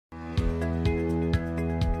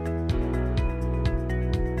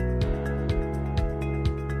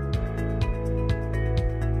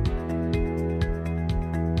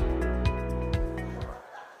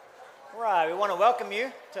want to welcome you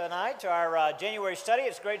tonight to our January study.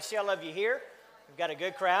 It's great to see all of you here. We've got a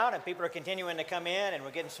good crowd, and people are continuing to come in, and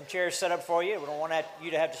we're getting some chairs set up for you. We don't want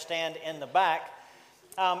you to have to stand in the back.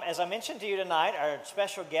 As I mentioned to you tonight, our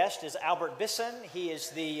special guest is Albert Bisson. He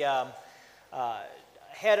is the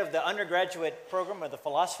head of the undergraduate program of the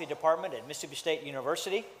philosophy department at Mississippi State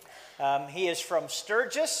University. He is from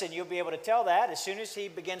Sturgis, and you'll be able to tell that as soon as he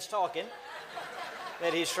begins talking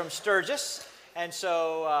that he's from Sturgis. And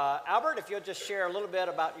so, Albert, if you'll just share a little bit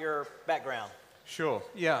about your background. Sure,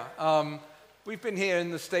 yeah. We've been here in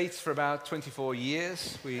the States for about 24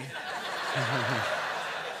 years.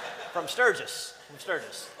 From Sturgis.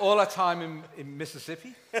 All our time in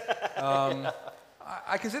Mississippi.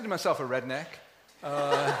 I consider myself a redneck.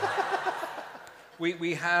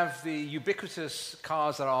 We have the ubiquitous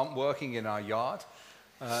cars that aren't working in our yard.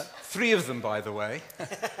 3 of them, by the way.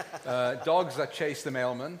 Dogs that chase the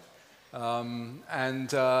mailman.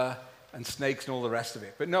 And snakes and all the rest of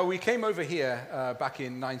it. But no, we came over here back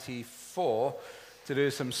in '94 to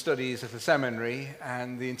do some studies at the seminary,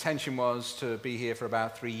 and the intention was to be here for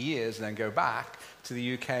about 3 years and then go back to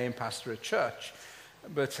the UK and pastor a church.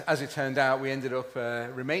 But as it turned out, we ended up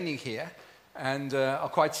remaining here and are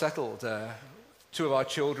quite settled. 2 of our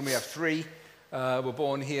children, we have 3, were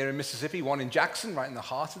born here in Mississippi, one in Jackson, right in the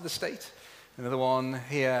heart of the state. Another one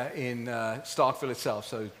here in Starkville itself.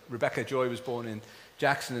 So Rebecca Joy was born in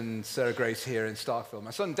Jackson and Sarah Grace here in Starkville.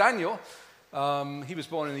 My son Daniel, he was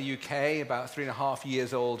born in the UK, about 3.5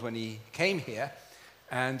 years old when he came here.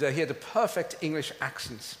 And he had a perfect English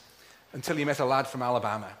accent until he met a lad from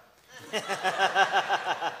Alabama.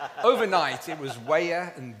 Overnight, it was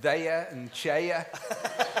waya and thaya and chaya.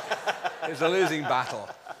 It was a losing battle.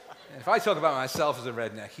 If I talk about myself as a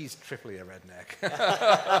redneck, he's triply a redneck.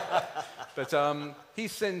 But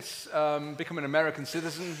he's since become an American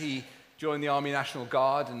citizen. He joined the Army National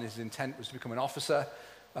Guard, and his intent was to become an officer,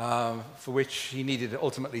 for which he needed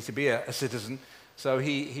ultimately to be a citizen. So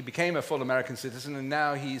he became a full American citizen, and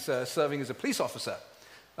now he's serving as a police officer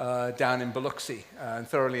down in Biloxi, and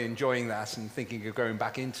thoroughly enjoying that and thinking of going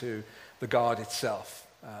back into the Guard itself.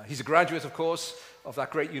 He's a graduate, of course, of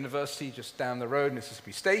that great university just down the road,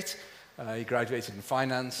 Mississippi State. He graduated in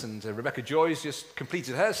finance, and Rebecca Joyce just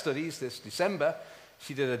completed her studies this December.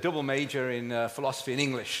 She did a double major in philosophy and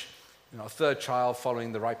English. And our 3rd child,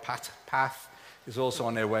 following the right path, is also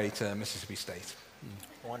on their way to Mississippi State.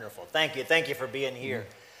 Wonderful. Thank you for being here.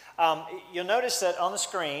 You'll notice that on the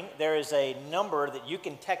screen there is a number that you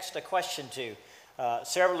can text a question to.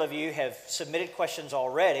 Several of you have submitted questions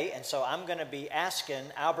already, and so I'm going to be asking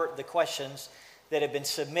Albert the questions that have been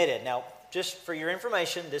submitted. Now, just for your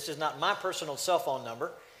information, this is not my personal cell phone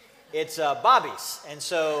number. It's Bobby's. And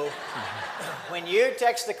so when you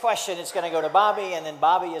text the question, it's going to go to Bobby, and then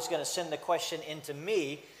Bobby is going to send the question into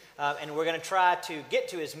me, and we're going to try to get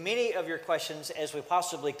to as many of your questions as we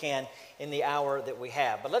possibly can in the hour that we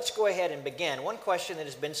have. But let's go ahead and begin. One question that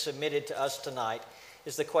has been submitted to us tonight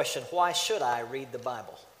is the question, why should I read the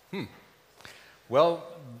Bible? Well,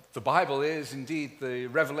 the Bible is indeed the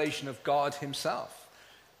revelation of God himself.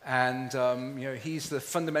 And he's the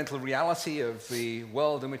fundamental reality of the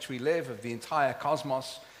world in which we live, of the entire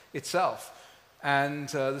cosmos itself. And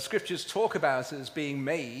the scriptures talk about it as being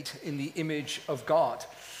made in the image of God.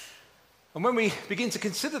 And when we begin to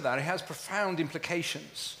consider that, it has profound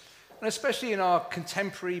implications. And especially in our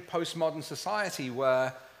contemporary postmodern society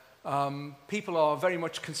where people are very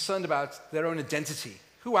much concerned about their own identity.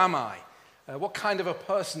 Who am I? What kind of a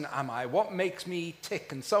person am I? What makes me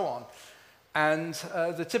tick? And so on. And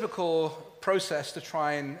the typical process to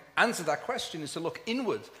try and answer that question is to look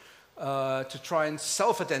inward, to try and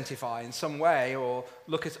self-identify in some way, or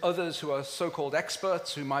look at others who are so-called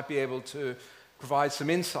experts who might be able to provide some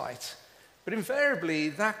insight. But invariably,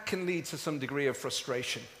 that can lead to some degree of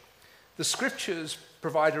frustration. The scriptures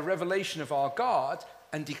provide a revelation of our God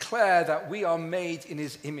and declare that we are made in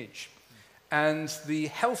his image. And the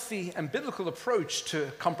healthy and biblical approach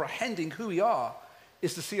to comprehending who we are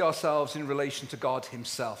is to see ourselves in relation to God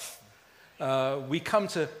himself. We come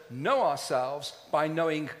to know ourselves by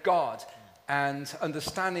knowing God and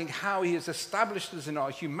understanding how he has established us in our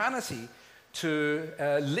humanity to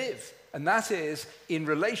live. And that is in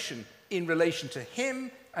relation to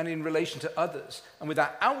him and in relation to others. And with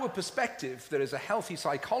that outward perspective, there is a healthy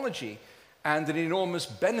psychology and an enormous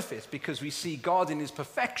benefit because we see God in his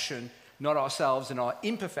perfection, not ourselves in our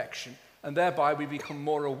imperfection. And thereby we become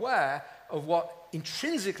more aware of what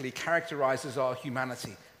intrinsically characterizes our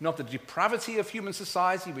humanity. Not the depravity of human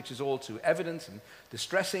society, which is all too evident and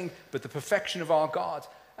distressing, but the perfection of our God.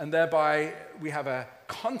 And thereby we have a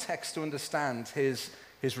context to understand his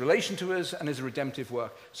his relation to us, and his redemptive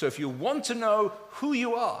work. So if you want to know who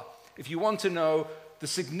you are, if you want to know the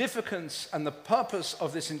significance and the purpose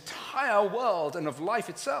of this entire world and of life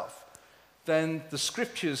itself, then the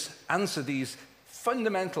scriptures answer these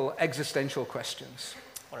fundamental existential questions.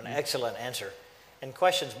 What an excellent answer. And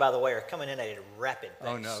questions, by the way, are coming in at a rapid pace.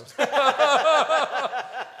 Oh, no.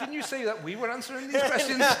 Didn't you say that we were answering these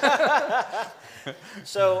questions?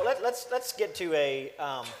 So let's get to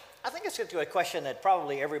I think let's get to a question that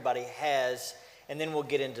probably everybody has, and then we'll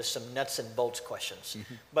get into some nuts and bolts questions.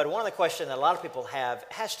 Mm-hmm. But one of the questions that a lot of people have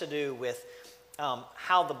has to do with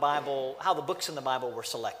how the books in the Bible were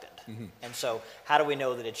selected. Mm-hmm. And so how do we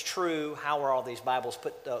know that it's true? How are all these Bibles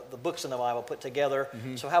the books in the Bible put together?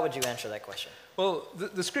 Mm-hmm. So how would you answer that question? Well,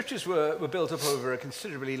 the scriptures were built up over a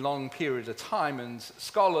considerably long period of time, and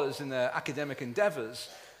scholars in their academic endeavors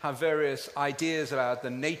have various ideas about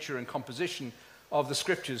the nature and composition of the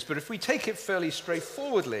scriptures. But if we take it fairly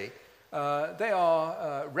straightforwardly, they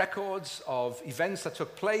are records of events that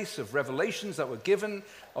took place, of revelations that were given,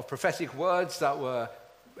 of prophetic words that were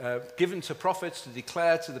given to prophets to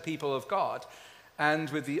declare to the people of God. And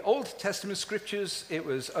with the Old Testament scriptures, it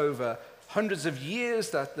was over hundreds of years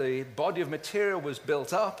that the body of material was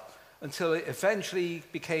built up until it eventually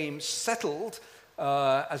became settled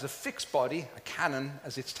as a fixed body, a canon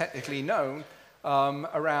as it's technically known,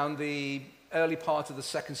 around the early part of the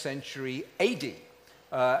 2nd century AD.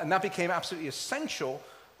 And that became absolutely essential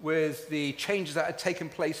with the changes that had taken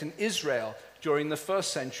place in Israel during the 1st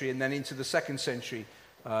century and then into the 2nd century.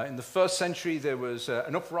 In the 1st century, there was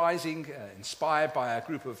an uprising inspired by a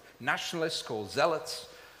group of nationalists called Zealots,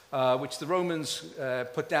 which the Romans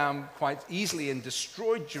put down quite easily and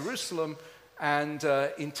destroyed Jerusalem, and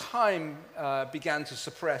in time began to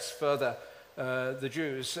suppress further the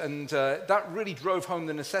Jews. And that really drove home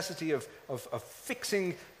the necessity of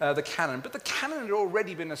fixing the canon. But the canon had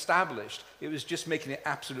already been established. It was just making it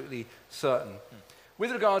absolutely certain.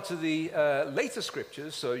 With regard to the later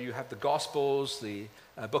scriptures, so you have the Gospels, the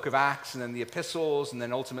book of Acts, and then the epistles, and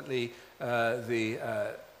then ultimately the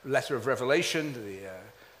letter of Revelation, the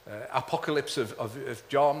apocalypse of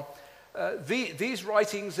John. These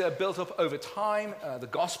writings are built up over time. The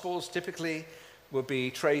Gospels typically would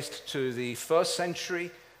be traced to the 1st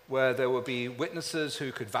century, where there would be witnesses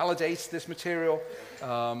who could validate this material.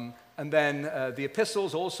 And then the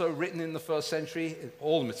epistles, also written in the 1st century,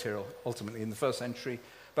 all the material ultimately in the 1st century.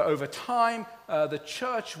 But over time, the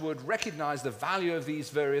church would recognize the value of these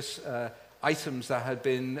various items that had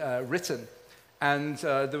been written. And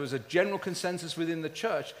there was a general consensus within the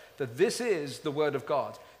church that this is the Word of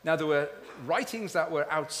God. Now, there were writings that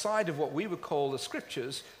were outside of what we would call the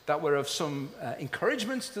scriptures that were of some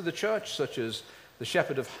encouragement to the church, such as the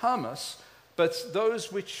Shepherd of Hermas, but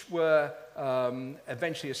those which were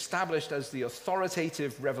eventually established as the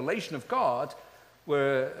authoritative revelation of God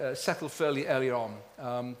were settled fairly early on.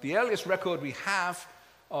 The earliest record we have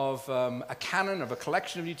of a canon, of a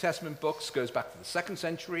collection of New Testament books, goes back to the 2nd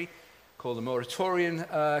century, called the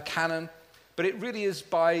Muratorian canon. But it really is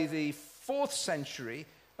by the 4th century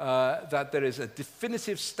that there is a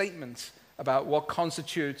definitive statement about what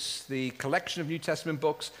constitutes the collection of New Testament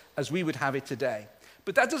books as we would have it today.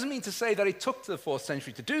 But that doesn't mean to say that it took to the 4th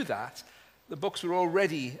century to do that. The books were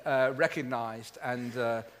already recognized and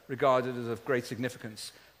regarded as of great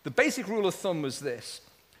significance. The basic rule of thumb was this,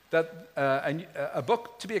 that a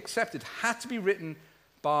book to be accepted had to be written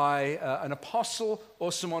by an apostle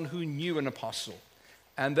or someone who knew an apostle.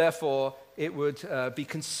 And therefore, it would be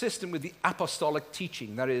consistent with the apostolic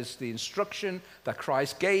teaching, that is, the instruction that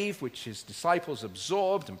Christ gave, which his disciples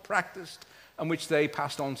absorbed and practiced, and which they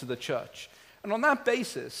passed on to the church. And on that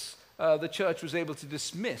basis, the church was able to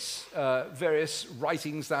dismiss various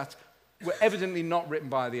writings that were evidently not written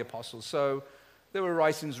by the apostles. So there were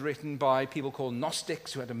writings written by people called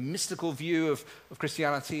Gnostics who had a mystical view of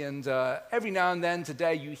Christianity. And every now and then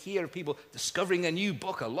today you hear of people discovering a new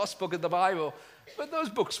book, a lost book of the Bible. But those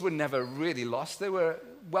books were never really lost. They were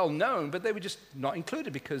well known, but they were just not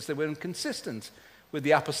included because they were inconsistent with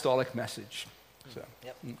the apostolic message. So,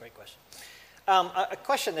 Yep, great question. A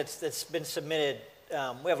question that's been submitted.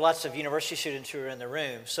 We have lots of university students who are in the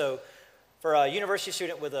room. So for a university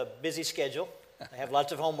student with a busy schedule, they have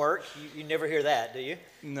lots of homework. You never hear that, do you?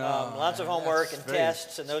 No. Lots of homework and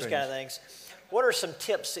tests and those kind of things. What are some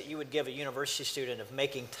tips that you would give a university student of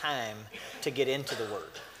making time to get into the Word?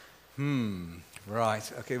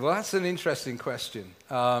 Right. Okay. Well, that's an interesting question.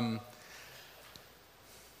 I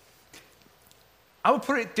would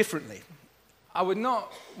put it differently. I would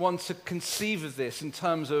not want to conceive of this in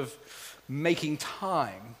terms of making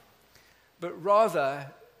time, but rather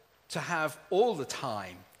to have all the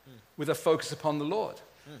time with a focus upon the Lord.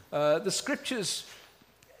 The Scriptures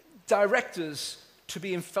direct us to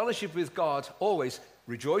be in fellowship with God always.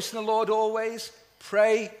 Rejoice in the Lord always.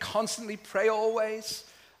 Pray constantly. Pray always.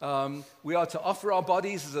 We are to offer our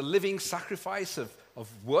bodies as a living sacrifice of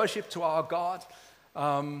worship to our God.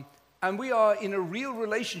 And we are in a real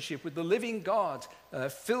relationship with the living God,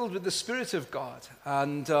 filled with the Spirit of God.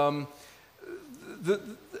 And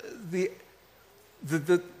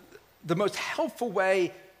the most helpful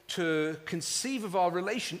way to conceive of our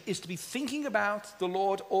relation is to be thinking about the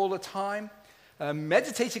Lord all the time,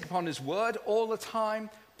 meditating upon His Word all the time,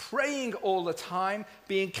 praying all the time,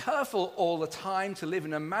 being careful all the time to live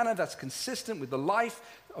in a manner that's consistent with the life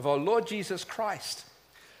of our Lord Jesus Christ.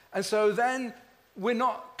 And so then we're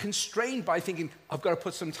not constrained by thinking, I've got to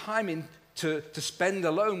put some time in to spend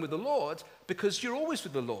alone with the Lord, because you're always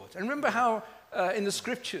with the Lord. And remember how in the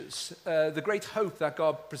Scriptures, the great hope that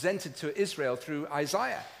God presented to Israel through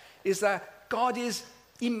Isaiah is that God is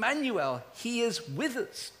Emmanuel. He is with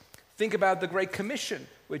us. Think about the Great Commission,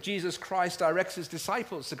 where Jesus Christ directs His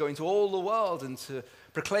disciples to go into all the world and to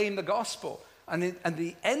proclaim the gospel. And at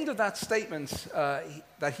the end of that statement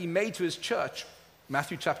that He made to His church,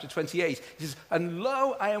 Matthew chapter 28, He says, "And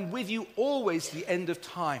lo, I am with you always to the end of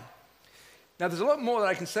time." Now, there's a lot more that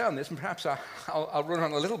I can say on this, and perhaps I'll run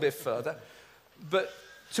on a little bit further. But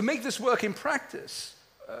to make this work in practice,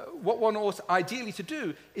 what one ought ideally to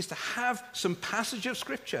do is to have some passage of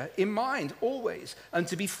Scripture in mind always, and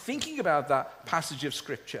to be thinking about that passage of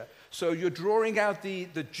Scripture. So you're drawing out the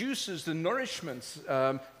juices, the nourishments,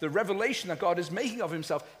 the revelation that God is making of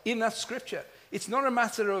Himself in that Scripture. It's not a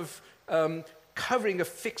matter of covering a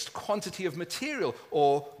fixed quantity of material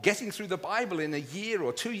or getting through the Bible in a year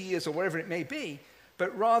or 2 years or whatever it may be,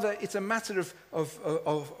 but rather it's a matter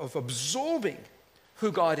of absorbing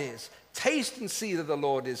who God is. Taste and see that the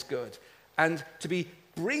Lord is good. And to be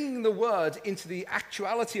bringing the Word into the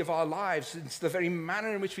actuality of our lives, into the very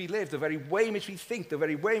manner in which we live, the very way in which we think, the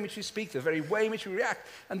very way in which we speak, the very way in which we react.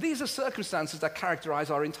 And these are circumstances that characterize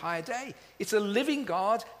our entire day. It's a living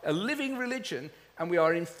God, a living religion, and we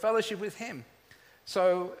are in fellowship with Him.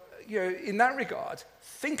 So, in that regard,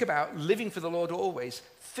 think about living for the Lord always.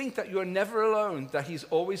 Think that you're never alone, that He's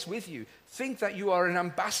always with you. Think that you are an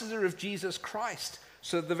ambassador of Jesus Christ,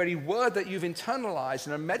 so that the very word that you've internalized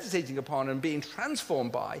and are meditating upon and being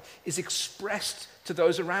transformed by is expressed to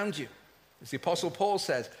those around you. As the Apostle Paul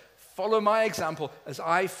says, "Follow my example as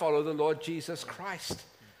I follow the Lord Jesus Christ."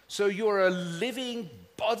 So you're a living,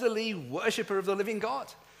 bodily worshiper of the living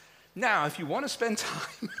God. Now, if you want to spend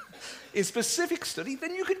time in specific study,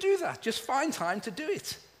 then you can do that. Just find time to do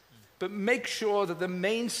it. But make sure that the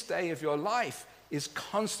mainstay of your life is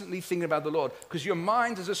constantly thinking about the Lord, because your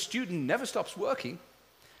mind as a student never stops working.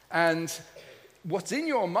 And what's in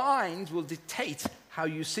your mind will dictate how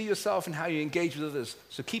you see yourself and how you engage with others.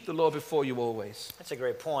 So keep the Lord before you always. That's a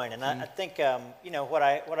great point. And I think, what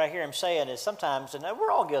I hear him saying is sometimes, and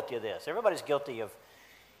we're all guilty of this, everybody's guilty of,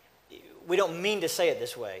 we don't mean to say it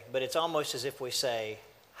this way, but it's almost as if we say,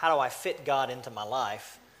 how do I fit God into my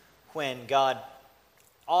life when God,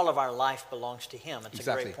 all of our life belongs to Him? It's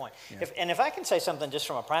exactly a great point. Yeah. If I can say something just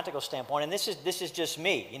from a practical standpoint, and this is just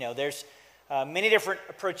me, there's many different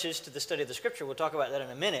approaches to the study of the Scripture. We'll talk about that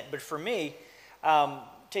in a minute. But for me, to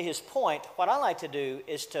his point, what I like to do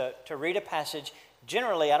is to read a passage.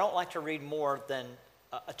 Generally, I don't like to read more than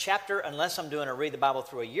a chapter unless I'm doing a read the Bible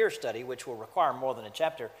through a year study, which will require more than a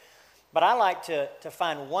chapter. But I like to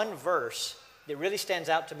find one verse that really stands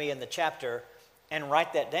out to me in the chapter and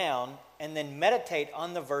write that down and then meditate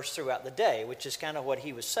on the verse throughout the day, which is kind of what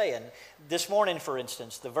he was saying. This morning, for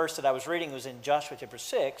instance, the verse that I was reading was in Joshua chapter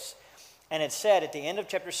 6, and it said at the end of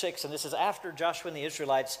chapter 6, and this is after Joshua and the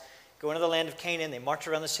Israelites go into the land of Canaan, they march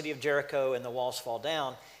around the city of Jericho, and the walls fall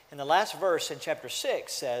down. And the last verse in chapter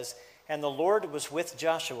 6 says, "And the Lord was with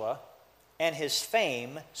Joshua, and his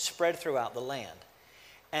fame spread throughout the land."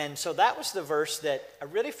 And so that was the verse that I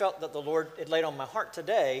really felt that the Lord had laid on my heart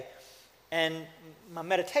today. And my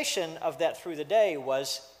meditation of that through the day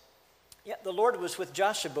was, the Lord was with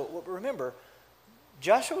Joshua, but remember,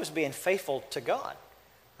 Joshua was being faithful to God,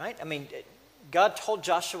 right? I mean, God told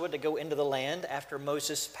Joshua to go into the land after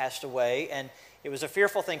Moses passed away, and it was a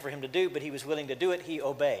fearful thing for him to do, but he was willing to do it. He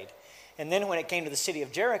obeyed. And then when it came to the city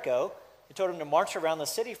of Jericho, he told him to march around the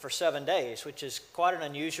city for 7 days, which is quite an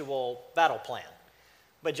unusual battle plan.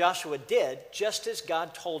 But Joshua did just as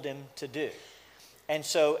God told him to do. And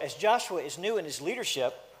so as Joshua is new in his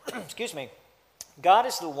leadership, God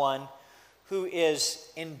is the one who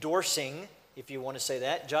is endorsing, if you want to say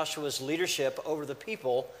that, Joshua's leadership over the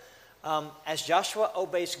people. As Joshua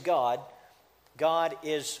obeys God, God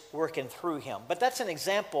is working through him. But that's an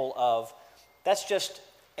example of, that's just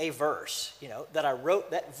a verse, that I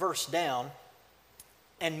wrote that verse down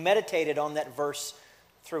and meditated on that verse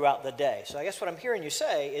throughout the day. So I guess what I'm hearing you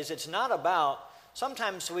say is it's not about,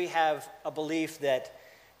 sometimes we have a belief that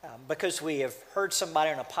because we have heard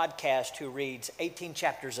somebody on a podcast who reads 18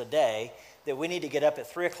 chapters a day, that we need to get up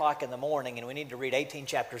at 3 o'clock in the morning and we need to read 18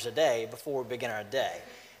 chapters a day before we begin our day.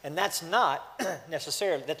 And that's not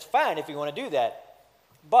necessarily, that's fine if you want to do that.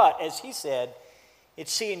 But as he said,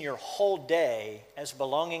 it's seeing your whole day as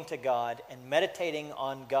belonging to God and meditating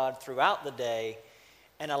on God throughout the day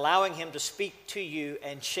and allowing him to speak to you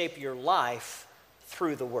and shape your life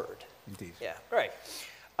through the Word. Indeed. Yeah, great.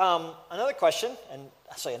 Another question, and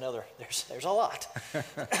I say another, there's a lot.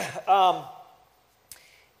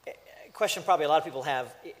 Question probably a lot of people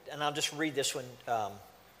have, and I'll just read this one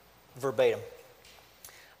verbatim.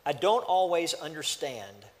 I don't always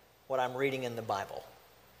understand what I'm reading in the Bible.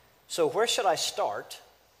 So where should I start,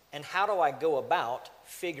 and how do I go about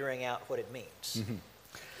figuring out what it means? Mm-hmm.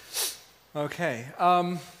 Okay.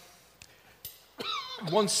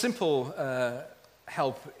 One simple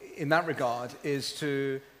help in that regard is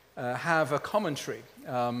to have a commentary.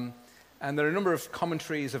 And there are a number of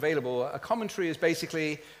commentaries available. A commentary is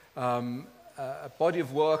basically a body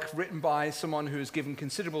of work written by someone who has given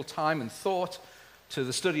considerable time and thought to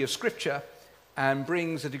the study of Scripture and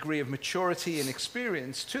brings a degree of maturity and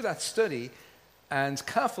experience to that study and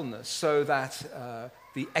carefulness so that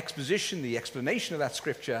the exposition, the explanation of that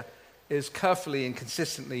Scripture is carefully and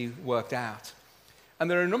consistently worked out. And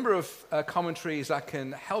there are a number of commentaries that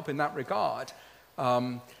can help in that regard.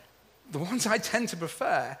 The ones I tend to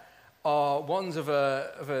prefer are ones of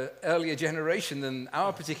an earlier generation than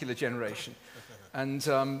our particular generation. And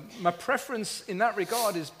my preference in that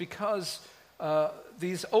regard is because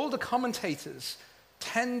these older commentators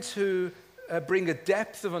tend to bring a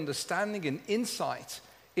depth of understanding and insight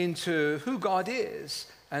into who God is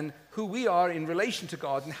and who we are in relation to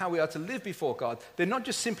God and how we are to live before God. They're not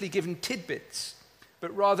just simply given tidbits,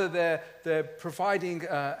 but rather they're providing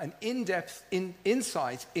an in-depth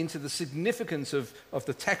insight into the significance of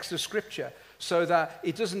the text of Scripture so that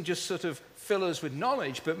it doesn't just sort of fill us with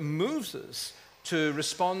knowledge, but moves us to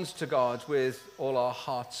respond to God with all our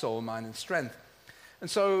heart, soul, mind, and strength. And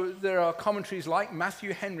so there are commentaries like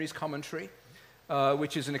Matthew Henry's commentary,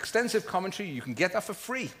 which is an extensive commentary. You can get that for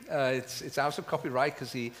free. It's out of copyright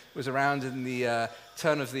because he was around in the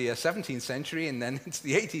turn of the 17th century and then into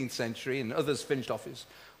the 18th century, and others finished off his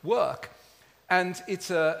work. And it's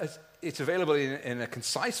available in a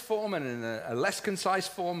concise form and in a less concise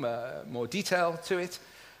form, more detail to it.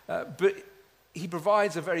 But he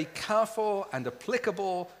provides a very careful and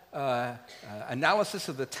applicable analysis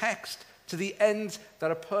of the text to the end that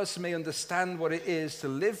a person may understand what it is to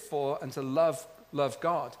live for and to love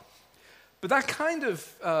God. But that kind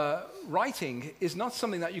of writing is not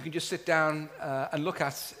something that you can just sit down and look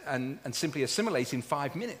at and simply assimilate in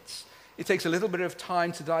 5 minutes. It takes a little bit of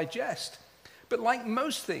time to digest. But like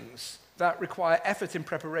most things that require effort in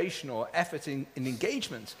preparation or effort in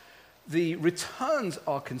engagement, the returns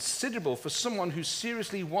are considerable for someone who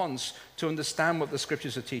seriously wants to understand what the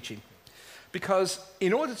Scriptures are teaching. Because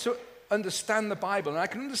in order to understand the Bible, and I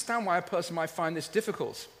can understand why a person might find this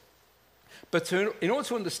difficult, but in order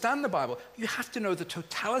to understand the Bible, you have to know the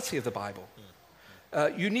totality of the Bible.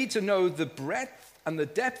 You need to know the breadth and the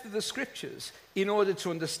depth of the Scriptures in order to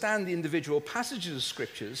understand the individual passages of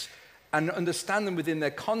Scriptures and understand them within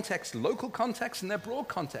their context, local context, and their broad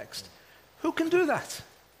context. Who can do that?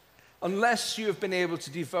 Unless you have been able to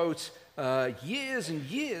devote years and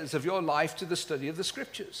years of your life to the study of the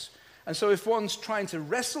Scriptures. And so if one's trying to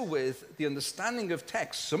wrestle with the understanding of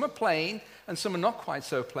text, some are plain and some are not quite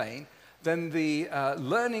so plain, then the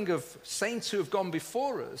learning of saints who have gone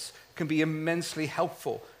before us can be immensely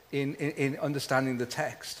helpful in understanding the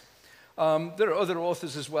text. There are other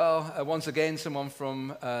authors as well. Once again, someone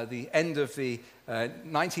from the end of the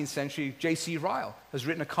 19th century, J.C. Ryle, has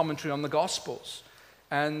written a commentary on the Gospels.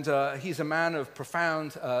 And he's a man of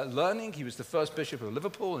profound learning. He was the first bishop of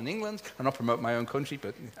Liverpool in England. I'm not promoting my own country,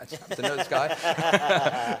 but I just happen to know this guy.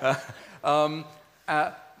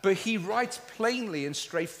 But he writes plainly and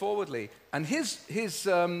straightforwardly. And his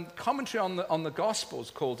commentary on the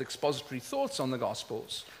Gospels, called Expository Thoughts on the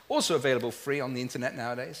Gospels, also available free on the internet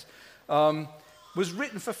nowadays, was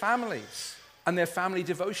written for families and their family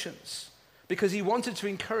devotions, because he wanted to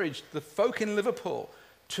encourage the folk in Liverpool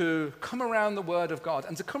to come around the Word of God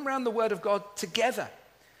and to come around the Word of God together.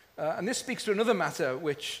 And this speaks to another matter,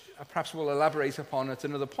 which perhaps we'll elaborate upon at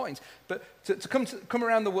another point. But to come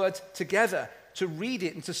around the Word together, to read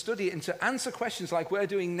it and to study it and to answer questions like we're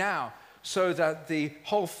doing now, so that the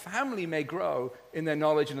whole family may grow in their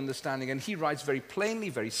knowledge and understanding. And he writes very plainly,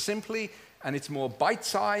 very simply, and it's more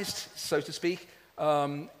bite-sized, so to speak.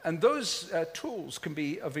 And those tools can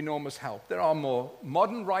be of enormous help. There are more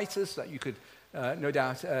modern writers that you could no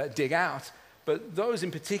doubt dig out, but those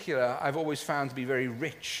in particular I've always found to be very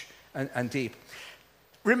rich and deep.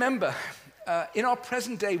 Remember, in our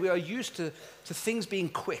present day we are used to things being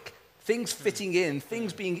quick, things fitting in,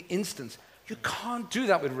 things being instant. You can't do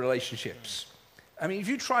that with relationships. I mean, if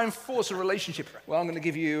you try and force a relationship, well, I'm going to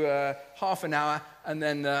give you half an hour and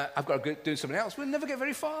then I've got to go do something else, we'll never get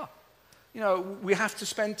very far. You know, we have to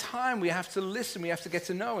spend time, we have to listen, we have to get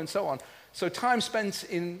to know, and so on. So time spent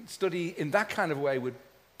in study in that kind of way would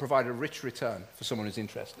provide a rich return for someone who's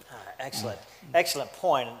interested. Excellent. Excellent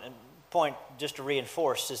point. And point, just to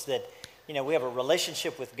reinforce, is that, you know, we have a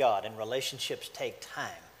relationship with God, and relationships take time.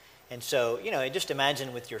 And so, you know, just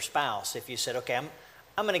imagine with your spouse, if you said, okay,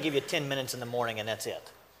 I'm going to give you 10 minutes in the morning and that's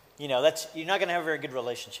it. You know, you're not going to have a very good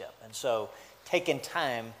relationship. And so taking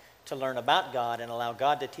time to learn about God and allow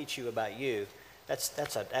God to teach you about you,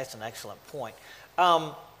 that's an excellent point.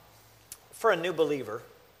 For a new believer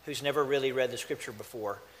who's never really read the scripture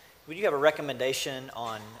before, would you have a recommendation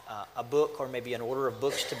on a book or maybe an order of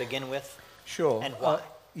books to begin with? Sure. And why?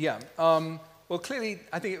 Well, clearly,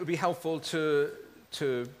 I think it would be helpful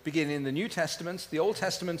to begin in the New Testament. The Old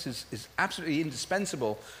Testament is absolutely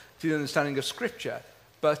indispensable to the understanding of Scripture.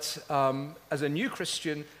 But as a new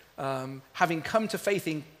Christian, having come to faith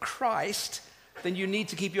in Christ, then you need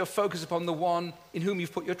to keep your focus upon the one in whom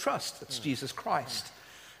you've put your trust. That's Jesus Christ.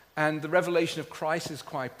 And the revelation of Christ is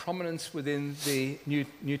quite prominent within the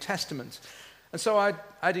New Testament. And so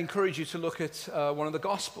I'd encourage you to look at one of the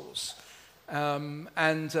Gospels.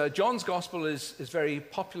 John's Gospel is very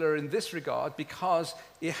popular in this regard because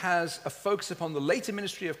it has a focus upon the later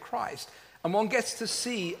ministry of Christ, and one gets to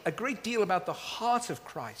see a great deal about the heart of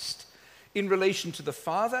Christ in relation to the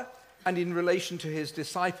Father and in relation to his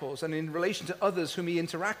disciples and in relation to others whom he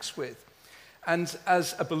interacts with. And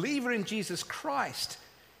as a believer in Jesus Christ,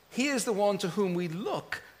 he is the one to whom we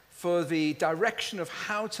look for the direction of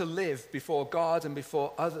how to live before God and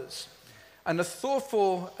before others. And a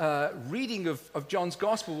thoughtful reading of John's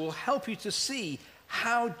Gospel will help you to see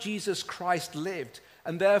how Jesus Christ lived,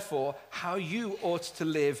 and therefore how you ought to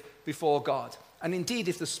live before God. And indeed,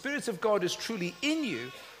 if the Spirit of God is truly in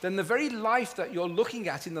you, then the very life that you're looking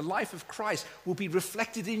at in the life of Christ will be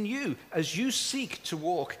reflected in you as you seek to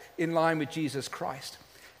walk in line with Jesus Christ.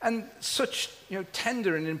 And such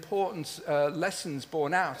tender and important lessons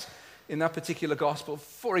borne out in that particular Gospel.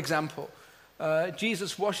 For example,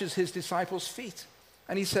 Jesus washes his disciples' feet.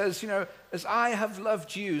 And he says, as I have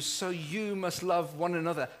loved you, so you must love one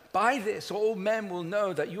another. By this, all men will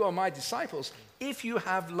know that you are my disciples, if you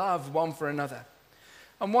have love one for another.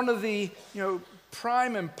 And one of the,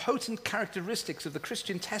 prime and potent characteristics of the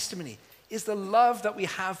Christian testimony is the love that we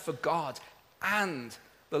have for God and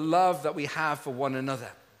the love that we have for one another.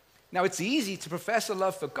 Now, it's easy to profess a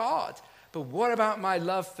love for God, but what about my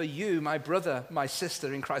love for you, my brother, my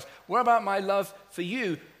sister in Christ? What about my love for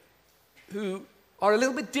you who are a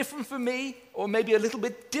little bit different from me, or maybe a little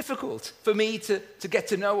bit difficult for me to get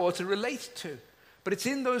to know or to relate to? But it's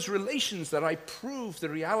in those relations that I prove the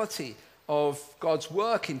reality of God's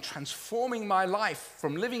work in transforming my life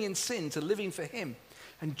from living in sin to living for him.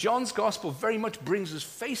 And John's Gospel very much brings us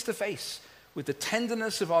face to face with the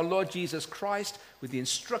tenderness of our Lord Jesus Christ, with the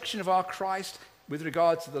instruction of our Christ, with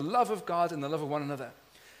regard to the love of God and the love of one another.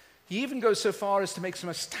 He even goes so far as to make some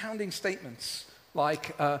astounding statements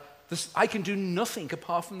like, I can do nothing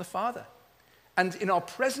apart from the Father. And in our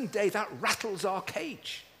present day, that rattles our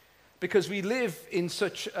cage, because we live in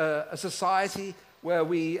such a society where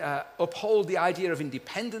we uphold the idea of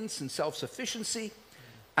independence and self-sufficiency.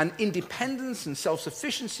 And independence and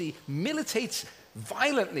self-sufficiency militates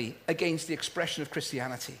violently against the expression of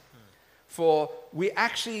Christianity. For we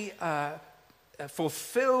actually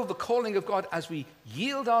fulfill the calling of God as we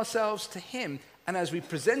yield ourselves to him and as we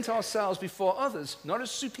present ourselves before others, not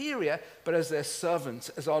as superior, but as their servants,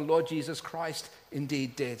 as our Lord Jesus Christ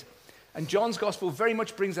indeed did. And John's Gospel very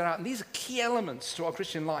much brings that out. And these are key elements to our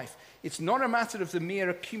Christian life. It's not a matter of the mere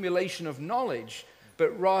accumulation of knowledge,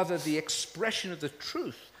 but rather the expression of the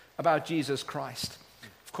truth about Jesus Christ.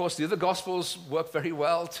 Of course, the other Gospels work very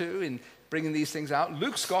well, too, in bringing these things out.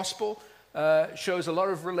 Luke's Gospel shows a lot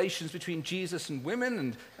of relations between Jesus and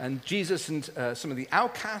women and Jesus and some of the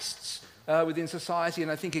outcasts within society,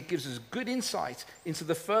 and I think it gives us good insight into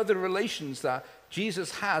the further relations that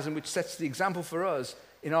Jesus has and which sets the example for us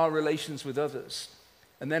in our relations with others.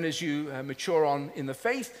 And then as you mature on in the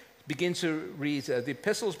faith, begin to read the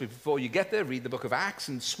epistles, but before you get there, read the book of Acts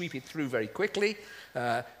and sweep it through very quickly.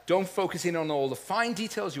 Don't focus in on all the fine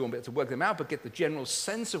details. You won't be able to work them out, but get the general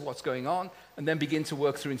sense of what's going on, and then begin to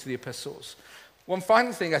work through into the epistles. One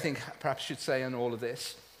final thing I think perhaps I should say on all of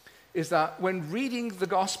this is that when reading the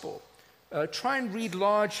gospel, try and read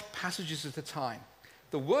large passages at a time.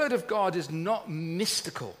 The word of God is not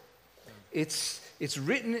mystical. It's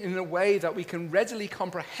written in a way that we can readily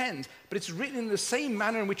comprehend, but it's written in the same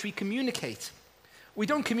manner in which we communicate. We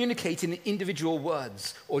don't communicate in individual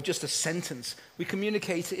words or just a sentence. We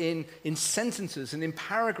communicate in sentences and in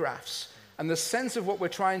paragraphs. And the sense of what we're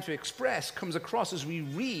trying to express comes across as we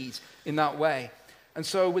read in that way. And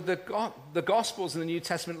so with the Gospels and the New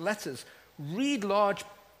Testament letters, read large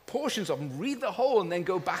portions of them, read the whole, and then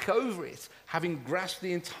go back over it, having grasped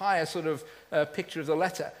the entire sort of picture of the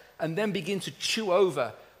letter, and then begin to chew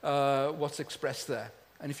over what's expressed there.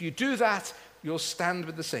 And if you do that, you'll stand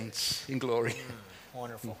with the saints in glory.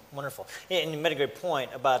 Wonderful, wonderful. And you made a great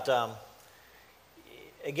point about,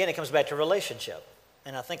 again, it comes back to relationship.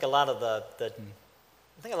 And I think a lot of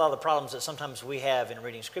the problems that sometimes we have in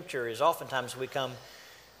reading Scripture is oftentimes we come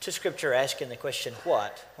to Scripture asking the question,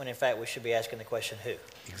 what? When in fact we should be asking the question, who?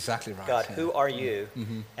 Exactly right. God, who are you?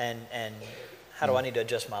 And how do I need to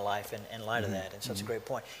adjust my life in light of that? And so that's a great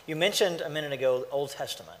point. You mentioned a minute ago Old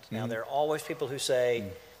Testament. Now, there are always people who say,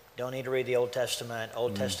 don't need to read the Old Testament.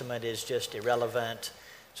 Old Testament is just irrelevant.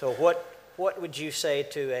 So what would you say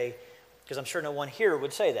to because I'm sure no one here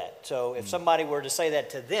would say that. So if somebody were to say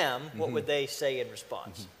that to them, what would they say in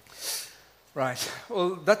response? Right.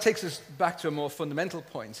 Well, that takes us back to a more fundamental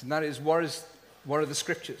point, and that is what are the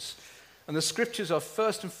Scriptures? And the Scriptures are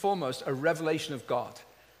first and foremost a revelation of God.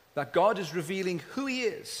 That God is revealing who he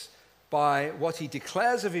is by what he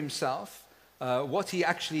declares of himself, what he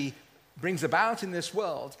actually brings about in this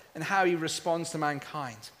world, and how he responds to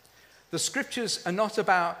mankind. The Scriptures are not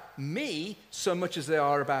about me so much as they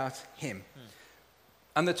are about him.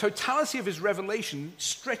 And the totality of his revelation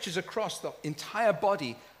stretches across the entire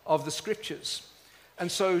body of the Scriptures.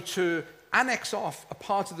 And so to annex off a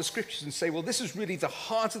part of the Scriptures and say, well, this is really the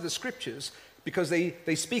heart of the Scriptures, because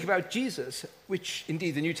they speak about Jesus, which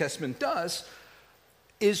indeed the New Testament does,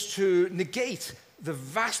 is to negate the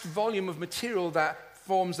vast volume of material that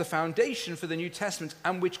forms the foundation for the New Testament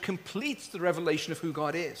and which completes the revelation of who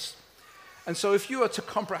God is. And so if you are to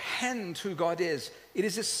comprehend who God is, it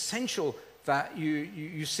is essential that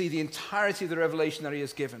you see the entirety of the revelation that he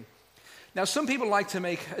has given. Now, some people like to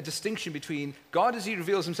make a distinction between God as he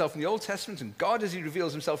reveals himself in the Old Testament and God as he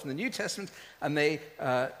reveals himself in the New Testament, and they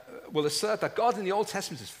will assert that God in the Old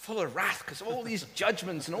Testament is full of wrath because of all these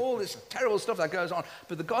judgments and all this terrible stuff that goes on,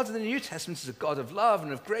 but the God in the New Testament is a God of love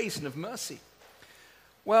and of grace and of mercy.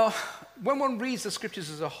 Well, when one reads the Scriptures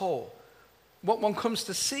as a whole, what one comes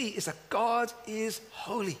to see is that God is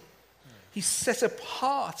holy. He's set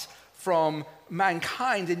apart from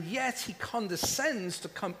mankind, and yet he condescends to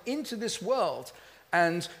come into this world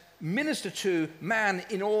and minister to man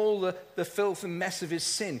in all the filth and mess of his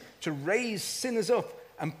sin, to raise sinners up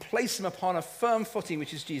and place them upon a firm footing,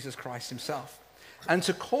 which is Jesus Christ himself, and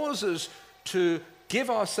to cause us to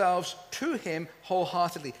give ourselves to him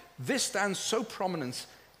wholeheartedly. This stands so prominent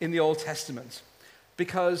in the Old Testament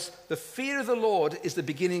because the fear of the Lord is the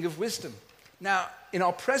beginning of wisdom. Now, in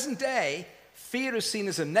our present day, fear is seen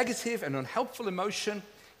as a negative and unhelpful emotion.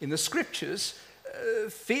 In the Scriptures,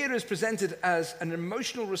 fear is presented as an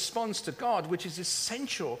emotional response to God, which is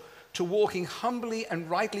essential to walking humbly and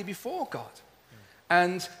rightly before God.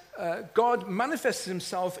 And God manifests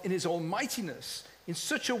himself in his almightiness in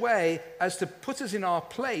such a way as to put us in our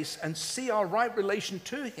place and see our right relation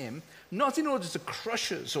to him, not in order to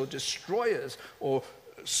crush us or destroy us or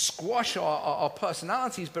squash our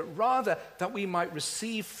personalities, but rather that we might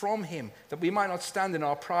receive from him, that we might not stand in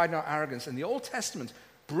our pride and our arrogance. And the Old Testament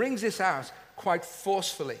brings this out quite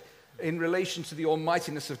forcefully in relation to the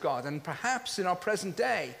almightiness of God. And perhaps in our present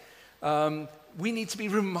day, we need to be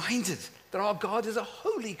reminded that our God is a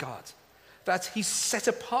holy God, that he's set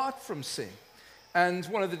apart from sin. And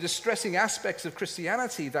one of the distressing aspects of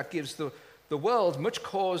Christianity that gives the world much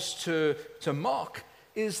cause to mock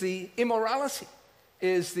is the immorality,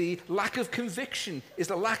 is the lack of conviction, is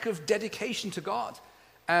the lack of dedication to God.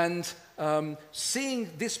 And seeing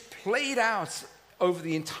this played out over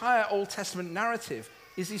the entire Old Testament narrative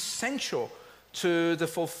is essential to the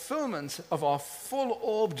fulfillment of our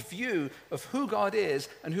full-orbed view of who God is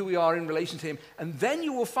and who we are in relation to him. And then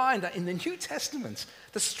you will find that in the New Testament,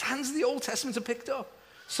 the strands of the Old Testament are picked up.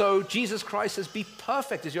 So Jesus Christ says, be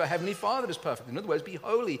perfect as your heavenly Father is perfect. In other words, be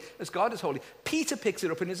holy as God is holy. Peter picks it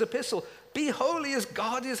up in his epistle. Be holy as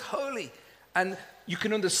God is holy. And you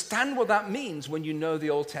can understand what that means when you know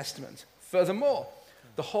the Old Testament. Furthermore,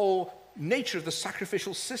 the whole nature of the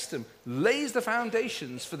sacrificial system lays the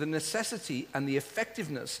foundations for the necessity and the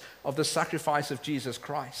effectiveness of the sacrifice of Jesus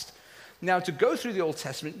Christ. Now, to go through the Old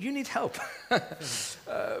Testament, you need help.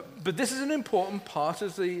 But this is an important part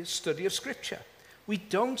of the study of Scripture. We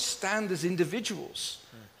don't stand as individuals.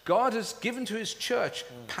 God has given to his church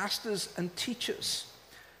pastors and teachers,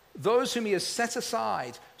 those whom he has set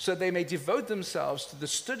aside so they may devote themselves to the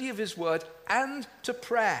study of his word and to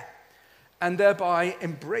prayer, and thereby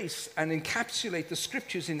embrace and encapsulate the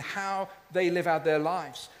Scriptures in how they live out their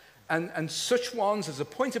lives. And such ones as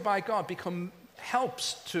appointed by God become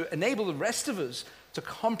helps to enable the rest of us to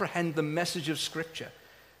comprehend the message of Scripture.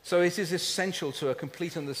 So it is essential to a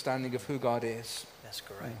complete understanding of who God is. That's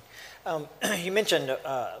correct. You mentioned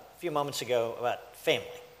a few moments ago about family.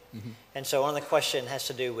 Mm-hmm. And so one of the questions has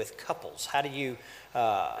to do with couples. How do you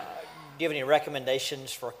have any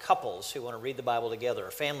recommendations for couples who want to read the Bible together,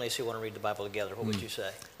 or families who want to read the Bible together? What would you say?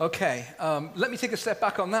 Okay, let me take a step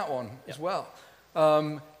back on that one as well.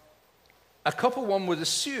 A couple, one would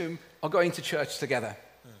assume, are going to church together.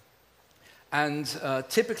 And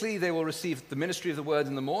typically they will receive the ministry of the word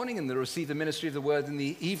in the morning, and they'll receive the ministry of the word in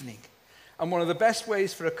the evening. And one of the best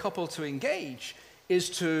ways for a couple to engage is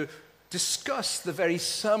to discuss the very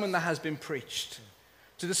sermon that has been preached,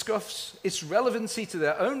 to discuss its relevancy to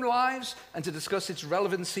their own lives, and to discuss its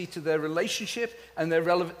relevancy to their relationship, and the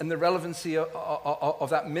relevancy of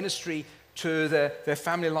that ministry to their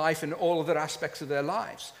family life and all other aspects of their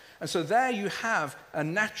lives. And so there you have a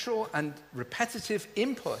natural and repetitive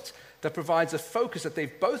input that provides a focus that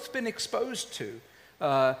they've both been exposed to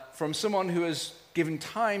from someone who has given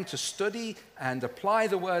time to study and apply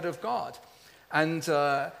the Word of God. And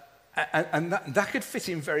that could fit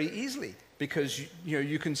in very easily, because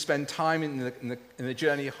you can spend time in the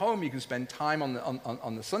journey home, you can spend time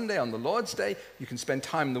on the Sunday, on the Lord's Day, you can spend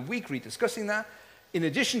time in the week rediscussing that. In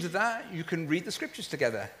addition to that, you can read the Scriptures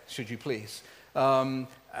together, should you please,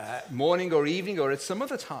 morning or evening or at some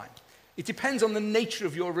other time. It depends on the nature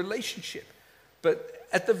of your relationship. But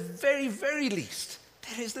at the very, very least,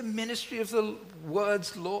 there is the ministry of the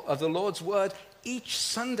Lord's Word each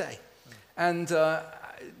Sunday. And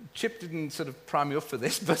Chip didn't sort of prime me up for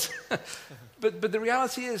this, but the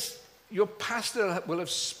reality is your pastor will have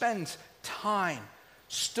spent time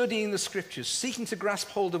studying the Scriptures, seeking to grasp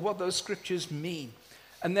hold of what those Scriptures mean,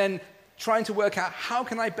 and then trying to work out, how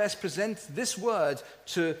can I best present this word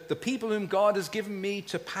to the people whom God has given me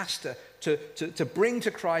to pastor, to bring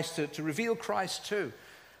to Christ, to reveal Christ to.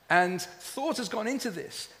 And thought has gone into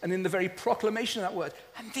this, and in the very proclamation of that word.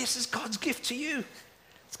 And this is God's gift to you.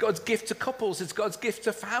 It's God's gift to couples. It's God's gift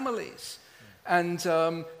to families. And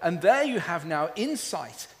there you have now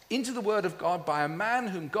insight into the word of God by a man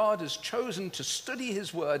whom God has chosen to study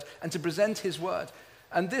his word and to present his word.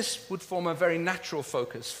 And this would form a very natural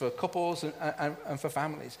focus for couples and for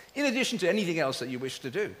families, in addition to anything else that you wish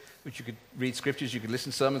to do, which you could read Scriptures, you could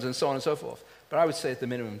listen to sermons, and so on and so forth. But I would say at the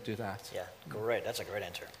minimum, do that. Yeah, great. That's a great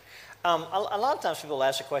answer. A lot of times people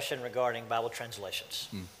ask a question regarding Bible translations.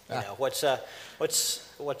 You know, what's a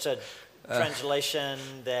translation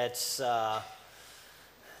that's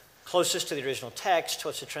closest to the original text?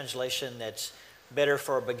 What's a translation that's better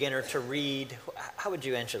for a beginner to read? How would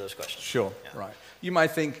you answer those questions? Sure, yeah. Right. You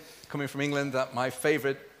might think, coming from England, that my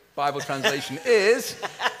favorite Bible translation is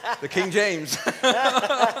the King James.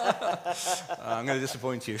 I'm going to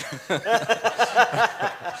disappoint you.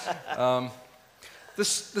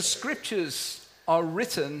 The Scriptures are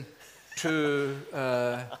written to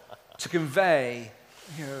convey,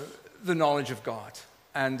 the knowledge of God,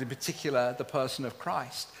 and in particular, the person of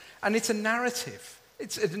Christ. And it's a narrative.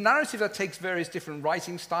 It's a narrative that takes various different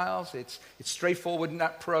writing styles. It's straightforward in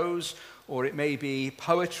that prose, or it may be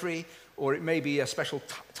poetry, or it may be a special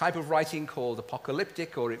type of writing called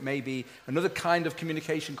apocalyptic, or it may be another kind of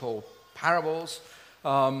communication called parables.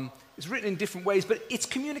 It's written in different ways, but it's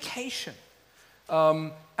communication.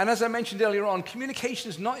 And as I mentioned earlier on, communication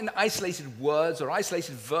is not in isolated words or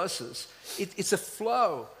isolated verses. It's a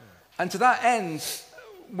flow. And to that end,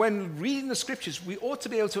 when reading the Scriptures, we ought to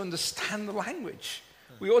be able to understand the language.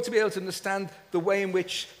 We ought to be able to understand the way in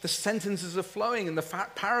which the sentences are flowing and the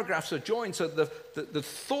paragraphs are joined, so the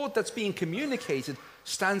thought that's being communicated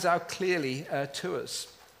stands out clearly to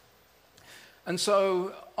us. And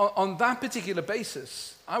so on that particular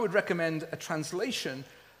basis, I would recommend a translation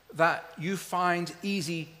that you find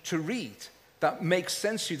easy to read, that makes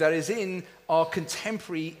sense to you, that is in our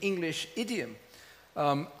contemporary English idiom.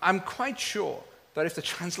 I'm quite sure that if the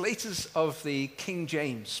translators of the King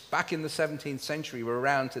James back in the 17th century were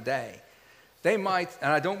around today, they might,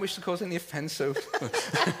 and I don't wish to cause any offense, so,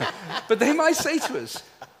 but they might say to us,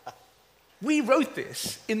 we wrote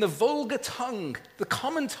this in the vulgar tongue, the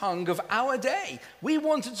common tongue of our day. We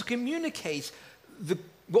wanted to communicate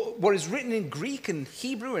what is written in Greek and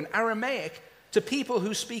Hebrew and Aramaic to people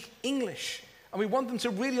who speak English. And we want them to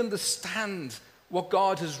really understand what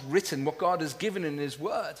God has written, what God has given in his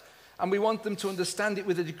word. And we want them to understand it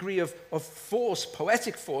with a degree of force,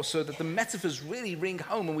 poetic force, so that the metaphors really ring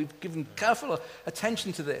home, and we've given careful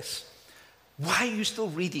attention to this. Why are you still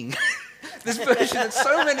reading this version that's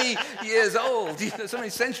so many years old, so many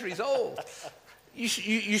centuries old? You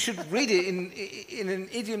should read it in an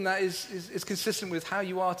idiom that is consistent with how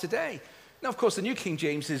you are today. Now, of course, the New King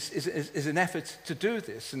James is an effort to do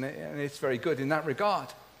this, and it's very good in that regard.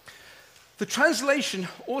 The translation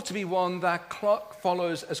ought to be one that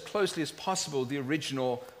follows as closely as possible the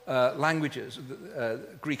original languages.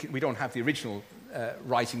 Greek, we don't have the original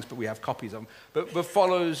writings, but we have copies of them. But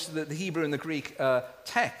follows the Hebrew and the Greek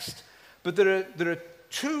text. But there are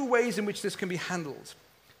two ways in which this can be handled.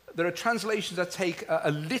 There are translations that take a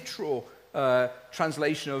literal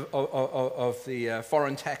translation of the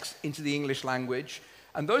foreign text into the English language.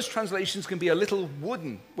 And those translations can be a little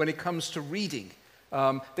wooden when it comes to reading.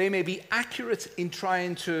 They may be accurate in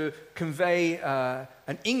trying to convey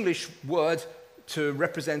an English word to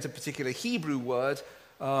represent a particular Hebrew word,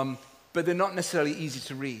 but they're not necessarily easy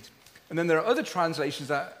to read. And then there are other translations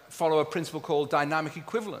that follow a principle called dynamic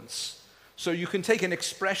equivalence. So you can take an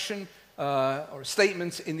expression or a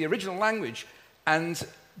statement in the original language and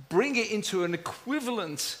bring it into an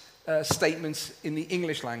equivalent statement in the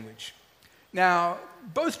English language. Now,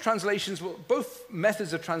 both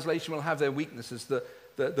methods of translation will have their weaknesses.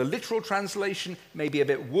 The literal translation may be a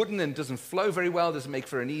bit wooden and doesn't flow very well, doesn't make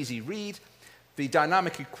for an easy read. The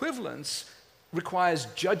dynamic equivalence requires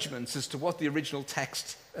judgments as to what the original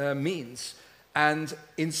text means. And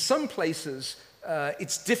in some places,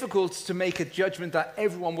 it's difficult to make a judgment that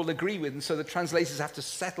everyone will agree with, and so the translators have to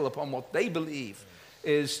settle upon what they believe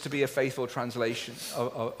is to be a faithful translation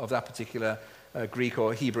of that particular Greek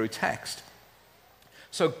or Hebrew text.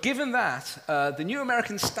 So given that, the New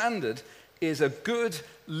American Standard is a good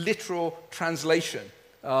literal translation.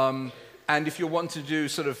 And if you want to do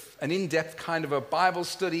sort of an in-depth kind of a Bible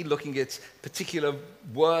study, looking at particular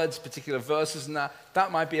words, particular verses and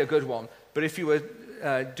that might be a good one. But if you were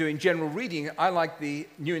doing general reading, I like the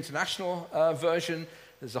New International Version.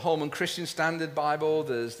 There's the Holman Christian Standard Bible.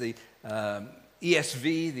 There's the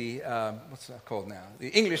ESV, what's that called now? The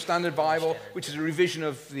English Standard Bible, which is a revision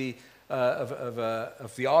of the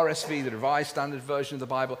RSV, the Revised Standard Version of the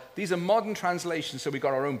Bible. These are modern translations, so we've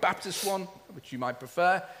got our own Baptist one, which you might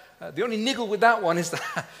prefer. The only niggle with that one is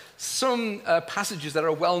that some passages that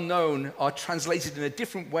are well known are translated in a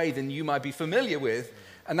different way than you might be familiar with,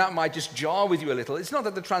 and that might just jar with you a little. It's not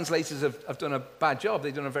that the translators have done a bad job,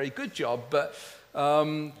 they've done a very good job, but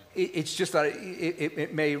it's just that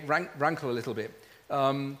it may rankle a little bit.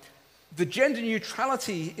 The gender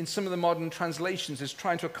neutrality in some of the modern translations is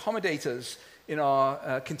trying to accommodate us in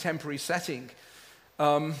our contemporary setting.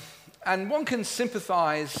 And one can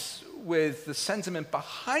sympathize with the sentiment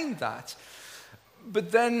behind that,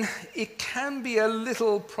 but then it can be a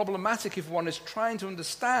little problematic if one is trying to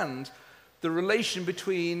understand the relation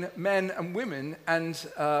between men and women and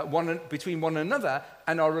between one another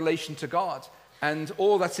and our relation to God, and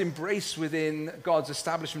all that's embraced within God's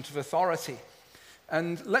establishment of authority.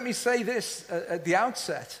 And let me say this at the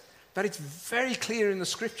outset, that it's very clear in the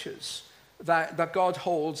scriptures that God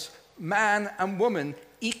holds man and woman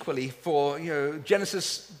equally. For,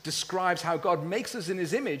 Genesis describes how God makes us in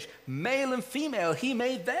his image, male and female, he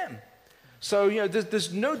made them. So,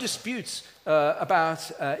 there's no disputes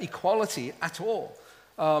about equality at all.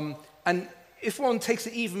 And if one takes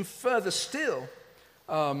it even further still,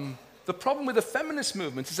 the problem with the feminist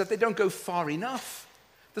movement is that they don't go far enough.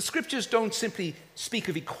 The scriptures don't simply speak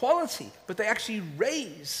of equality, but they actually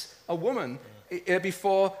raise a woman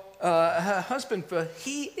before her husband, for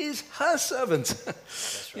he is her servant.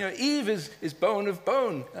 Right. Eve is bone of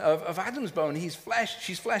bone, of Adam's bone. He's flesh,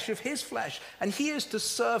 she's flesh of his flesh. And he is to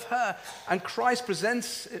serve her. And Christ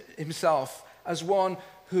presents himself as one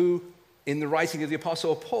who, in the writing of the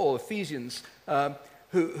Apostle Paul, Ephesians,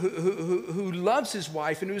 who loves his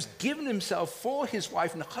wife and who's given himself for his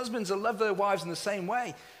wife, and husbands that love their wives in the same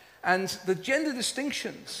way. And the gender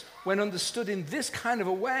distinctions, when understood in this kind of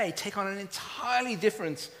a way, take on an entirely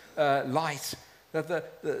different light.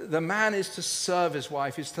 That the man is to serve his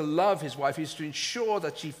wife, is to love his wife, is to ensure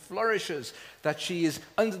that she flourishes, that she is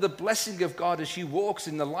under the blessing of God as she walks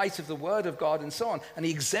in the light of the Word of God and so on. And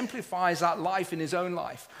he exemplifies that life in his own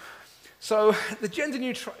life. So the gender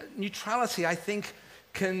neutrality, I think,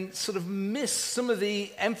 can sort of miss some of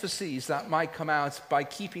the emphases that might come out by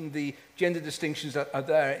keeping the gender distinctions that are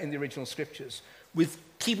there in the original scriptures, with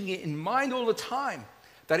keeping it in mind all the time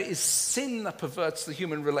that it is sin that perverts the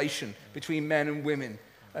human relation between men and women.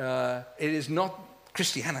 It is not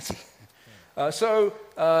Christianity. So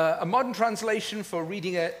a modern translation for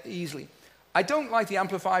reading it easily. I don't like the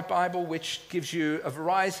Amplified Bible, which gives you a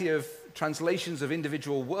variety of translations of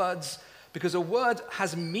individual words, because a word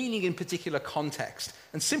has meaning in particular context.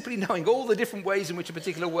 And simply knowing all the different ways in which a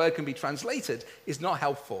particular word can be translated is not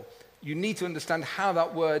helpful. You need to understand how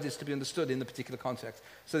that word is to be understood in the particular context.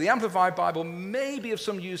 So the Amplified Bible may be of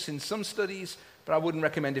some use in some studies, but I wouldn't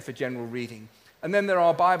recommend it for general reading. And then there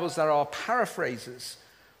are Bibles that are paraphrases,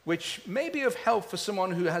 which may be of help for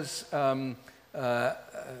someone who has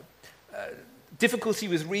difficulty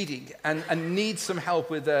with reading and needs some help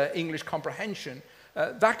with English comprehension.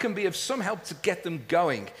 That can be of some help to get them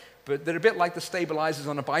going. But they're a bit like the stabilizers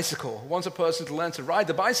on a bicycle. Once a person learns to ride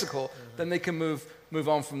the bicycle, then they can move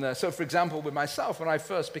on from there. So, for example, with myself, when I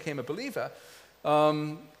first became a believer,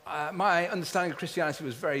 my understanding of Christianity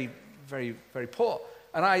was very, very, very poor.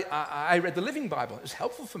 And I read the Living Bible. It was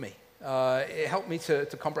helpful for me. It helped me to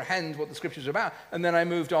comprehend what the scriptures are about. And then I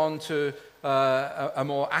moved on to a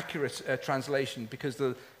more accurate translation, because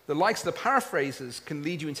the likes of the paraphrases can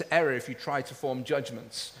lead you into error if you try to form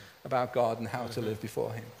judgments about God and how to live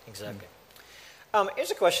before him. Exactly.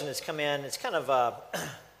 Here's a question that's come in. It's kind of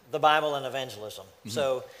the Bible and evangelism.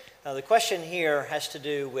 So the question here has to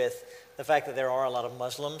do with the fact that there are a lot of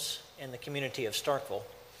Muslims in the community of Starkville.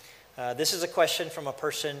 This is a question from a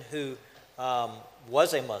person who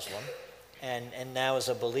was a Muslim and now is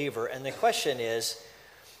a believer. And the question is,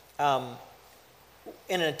 in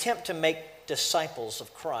an attempt to make disciples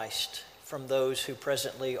of Christ from those who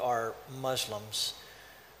presently are Muslims,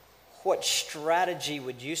 what strategy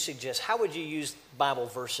would you suggest? How would you use Bible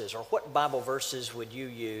verses, or what Bible verses would you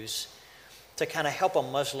use to kind of help a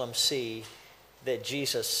Muslim see that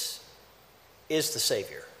Jesus is the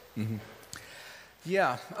Savior? Mm-hmm.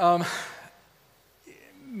 Yeah.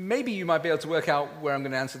 Maybe you might be able to work out where I'm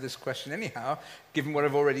going to answer this question anyhow, given what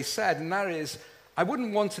I've already said, and that is, I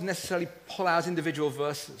wouldn't want to necessarily pull out individual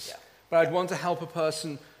verses, but I'd want to help a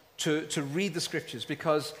person to read the scriptures,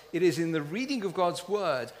 because it is in the reading of God's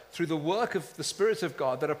word, through the work of the Spirit of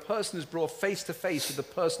God, that a person is brought face to face with the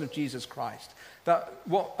person of Jesus Christ. That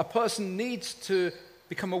what a person needs to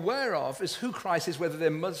become aware of is who Christ is, whether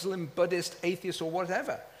they're Muslim, Buddhist, atheist, or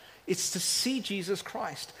whatever. It's to see Jesus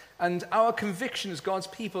Christ. And our conviction as God's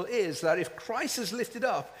people is that if Christ is lifted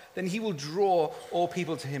up, then he will draw all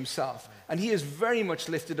people to himself. And he is very much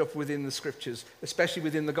lifted up within the scriptures, especially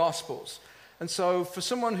within the Gospels. And so for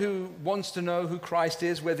someone who wants to know who Christ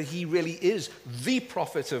is, whether he really is the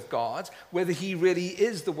prophet of God, whether he really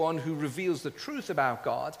is the one who reveals the truth about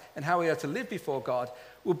God and how we are to live before God,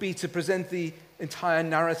 would be to present the entire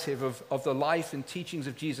narrative of the life and teachings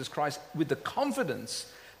of Jesus Christ with the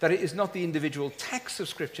confidence that it is not the individual texts of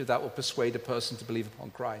Scripture that will persuade a person to believe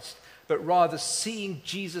upon Christ, but rather seeing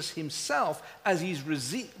Jesus himself as he's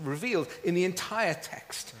revealed in the entire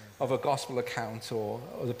text of a gospel account or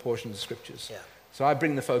the portion of the Scriptures. Yeah. So I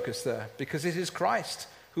bring the focus there, because it is Christ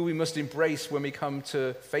who we must embrace when we come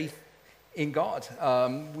to faith in God.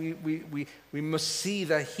 We must see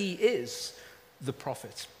that he is the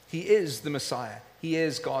prophet. He is the Messiah. He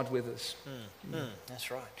is God with us.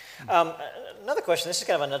 That's right. Another question, this is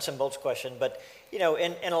kind of a nuts and bolts question, but you know,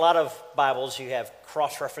 in a lot of Bibles you have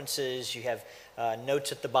cross-references, you have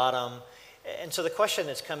notes at the bottom. And so the question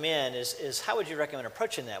that's come in is how would you recommend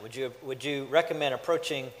approaching that? Would you recommend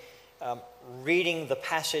approaching reading the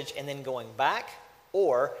passage and then going back?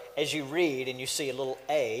 Or as you read and you see a little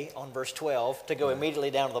A on verse 12, to go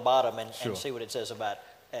immediately down to the bottom and see what it says about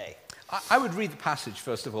A? I would read the passage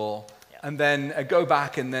first of all, and then go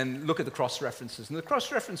back and then look at the cross-references. And the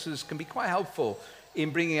cross-references can be quite helpful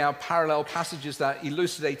in bringing out parallel passages that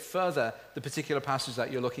elucidate further the particular passage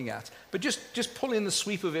that you're looking at. But just pull in the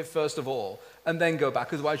sweep of it first of all, and then go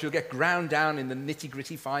back. Otherwise, you'll get ground down in the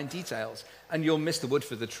nitty-gritty fine details, and you'll miss the wood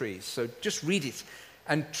for the trees. So just read it,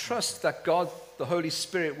 and trust that God, the Holy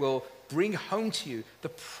Spirit, will bring home to you the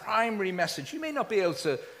primary message. You may not be able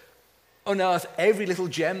to unearth every little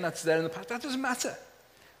gem that's there in the past. That doesn't matter.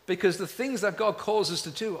 Because the things that God calls us to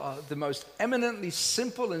do are the most eminently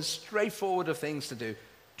simple and straightforward of things to do.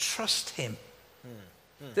 Trust him.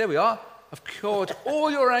 There we are. have cured all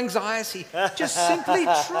your anxiety. Just simply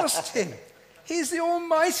trust him. He's the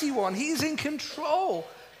Almighty One. He's in control.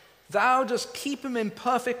 Thou dost keep him in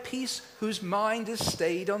perfect peace, whose mind is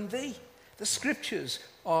stayed on thee. The scriptures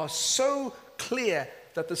are so clear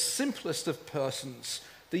that the simplest of persons,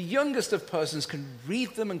 the youngest of persons, can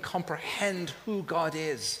read them and comprehend who God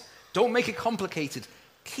is. Don't make it complicated.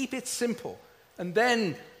 Keep it simple. And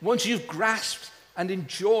then, once you've grasped and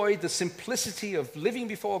enjoyed the simplicity of living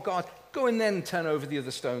before God, go and then turn over the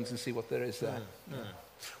other stones and see what there is there.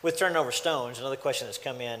 With turning over stones, another question that's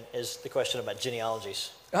come in is the question about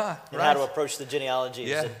genealogies. Right. How to approach the genealogies.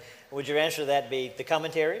 Yeah. And would your answer to that be the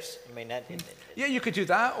commentaries? I mean, that, Yeah, you could do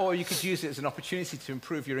that, or you could use it as an opportunity to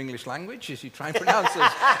improve your English language as you try and pronounce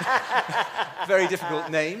those very difficult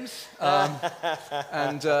names.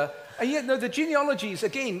 And yet, no, the genealogies,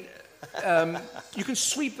 again, you can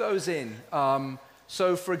sweep those in.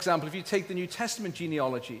 So, for example, if you take the New Testament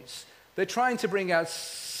genealogies, they're trying to bring out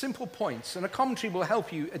simple points, and a commentary will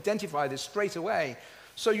help you identify this straight away.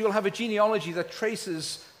 So you'll have a genealogy that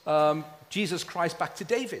traces Jesus Christ back to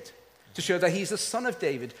David, to show that he's the son of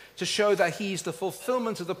David, to show that he's the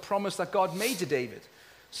fulfillment of the promise that God made to David.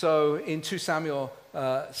 So in 2 Samuel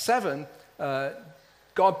 7,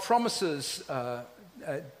 God promises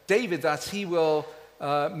David that he will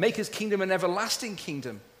make his kingdom an everlasting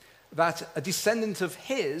kingdom, that a descendant of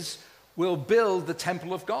his will build the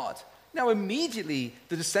temple of God. Now, immediately,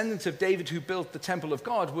 the descendant of David who built the temple of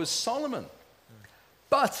God was Solomon.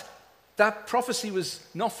 But that prophecy was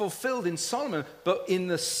not fulfilled in Solomon, but in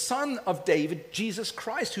the son of David, Jesus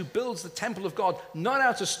Christ, who builds the temple of God, not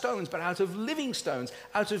out of stones, but out of living stones,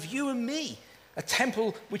 out of you and me. A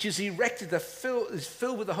temple which is erected, that is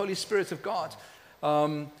filled with the Holy Spirit of God.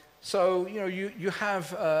 So, you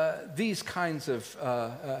have these kinds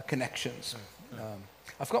of connections.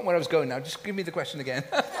 I've forgotten where I was going now. Just give me the question again.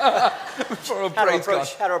 How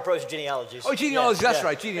to approach genealogies. Oh, genealogies, that's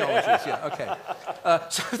right, genealogies, yeah, okay.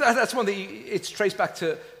 So that's one that it's traced back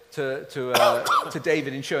to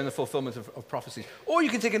David in showing the fulfillment of prophecies. Or you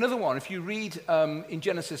can take another one. If you read in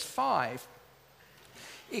Genesis 5,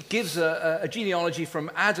 it gives a genealogy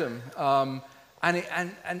from Adam. And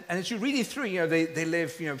as you're reading through, they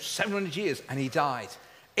live 700 years and he died.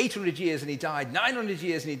 800 years and he died. 900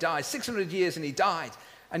 years and he died. 600 years and he died.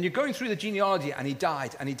 And you're going through the genealogy and he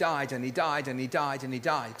died and he died and he died and he died and he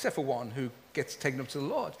died, except for one who gets taken up to the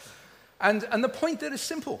Lord. And the point there is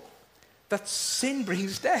simple, that sin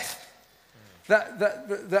brings death.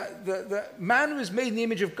 That man who is made in the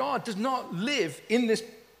image of God does not live in this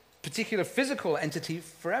particular physical entity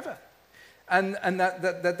forever. And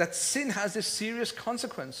that sin has this serious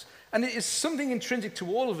consequence. And it is something intrinsic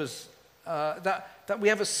to all of us that we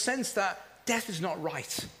have a sense that death is not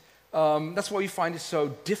right. That's why we find it so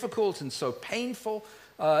difficult and so painful.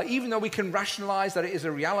 Even though we can rationalize that it is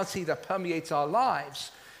a reality that permeates our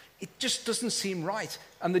lives, it just doesn't seem right.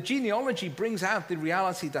 And the genealogy brings out the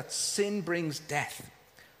reality that sin brings death.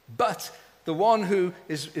 But the one who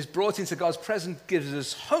is brought into God's presence gives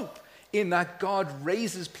us hope in that God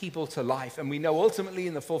raises people to life. And we know ultimately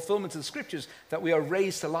in the fulfillment of the scriptures that we are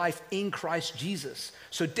raised to life in Christ Jesus.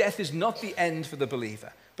 So death is not the end for the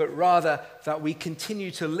believer, but rather that we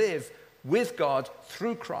continue to live with God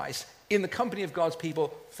through Christ in the company of God's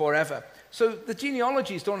people forever. So the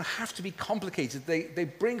genealogies don't have to be complicated. They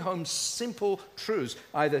bring home simple truths,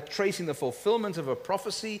 either tracing the fulfillment of a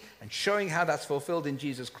prophecy and showing how that's fulfilled in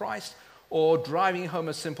Jesus Christ, or driving home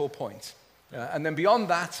a simple point. And then beyond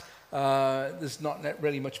that, there's not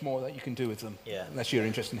really much more that you can do with them, unless you're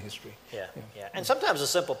interested in history. Yeah. And sometimes a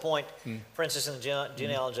simple point, for instance, in the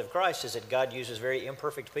genealogy of Christ, is that God uses very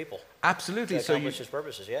imperfect people. Absolutely. To accomplish his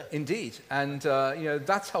purposes, Indeed. And,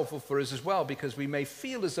 that's helpful for us as well, because we may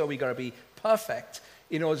feel as though we've got to be perfect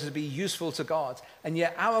in order to be useful to God. And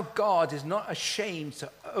yet our God is not ashamed to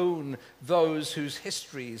own those whose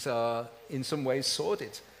histories are in some ways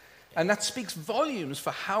sordid. And that speaks volumes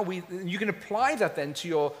for how you can apply that then to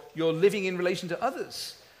your living in relation to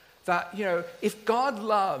others. That, if God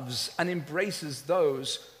loves and embraces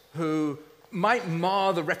those who might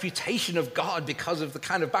mar the reputation of God because of the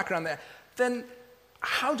kind of background there, then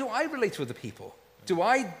how do I relate to other people? Do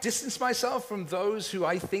I distance myself from those who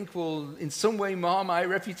I think will in some way mar my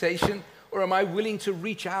reputation? Or am I willing to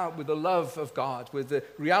reach out with the love of God, with the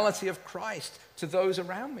reality of Christ to those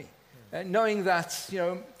around me? Knowing that,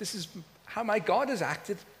 this is how my God has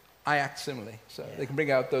acted, I act similarly. So they can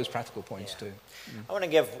bring out those practical points too. I want to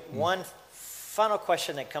give one final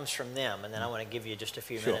question that comes from them, and then I want to give you just a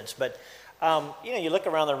few minutes. But, you look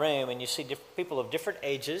around the room and you see people of different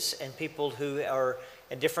ages and people who are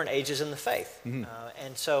at different ages in the faith.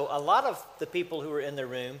 And so a lot of the people who are in the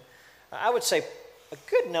room I would say a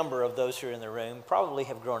good number of those who are in the room probably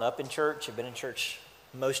have grown up in church, have been in church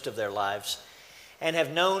most of their lives, and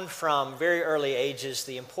have known from very early ages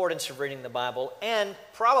the importance of reading the Bible, and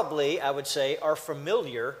probably, I would say, are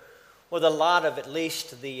familiar with a lot of at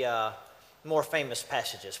least the more famous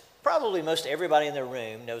passages. Probably most everybody in the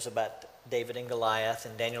room knows about David and Goliath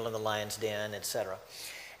and Daniel in the lion's den, etc.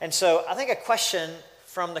 And so I think a question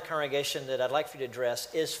from the congregation that I'd like for you to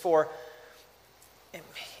address is for,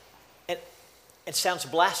 it sounds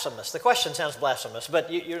blasphemous. The question sounds blasphemous,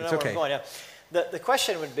 but you know where I'm going. Yeah. The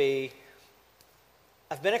question would be,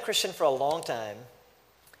 I've been a Christian for a long time,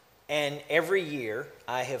 and every year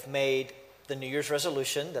I have made the New Year's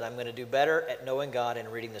resolution that I'm going to do better at knowing God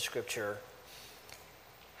and reading the Scripture.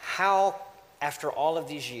 How, after all of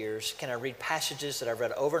these years, can I read passages that I've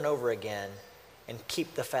read over and over again and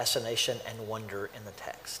keep the fascination and wonder in the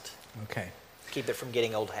text? Okay. Keep it from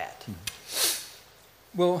getting old hat.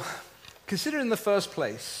 Well, consider in the first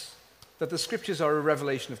place that the Scriptures are a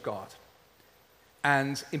revelation of God,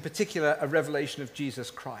 and in particular, a revelation of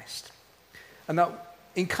Jesus Christ. And that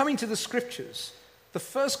in coming to the Scriptures, the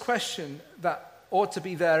first question that ought to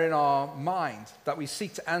be there in our mind that we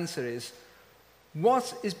seek to answer is,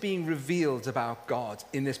 what is being revealed about God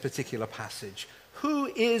in this particular passage? Who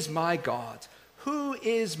is my God? Who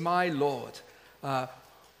is my Lord?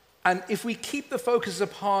 And if we keep the focus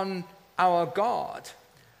upon our God,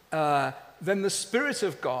 then the Spirit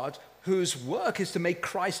of God, whose work is to make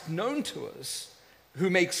Christ known to us, who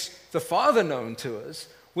makes the Father known to us,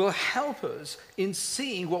 will help us in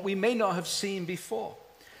seeing what we may not have seen before.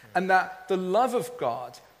 And that the love of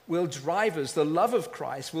God will drive us, the love of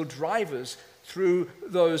Christ will drive us through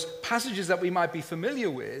those passages that we might be familiar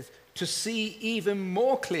with to see even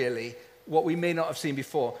more clearly what we may not have seen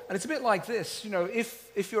before. And it's a bit like this,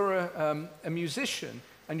 if you're a musician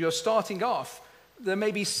and you're starting off, there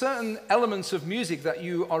may be certain elements of music that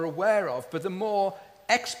you are aware of, but the more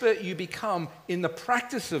expert you become in the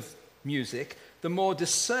practice of music, the more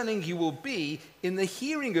discerning you will be in the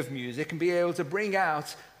hearing of music and be able to bring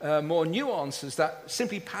out more nuances that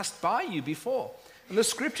simply passed by you before. And the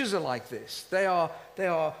Scriptures are like this. They are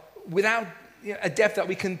without a depth that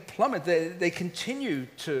we can plummet. They continue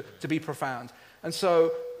to be profound. And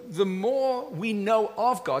so the more we know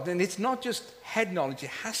of God, and it's not just head knowledge, it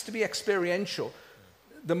has to be experiential.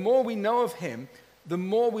 The more we know of Him, the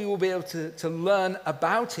more we will be able to learn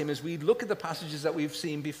about Him as we look at the passages that we've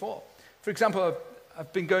seen before. For example,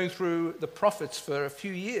 I've been going through the prophets for a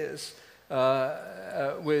few years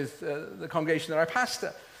with the congregation that I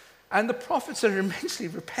pastor. And the prophets are immensely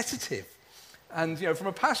repetitive. And, from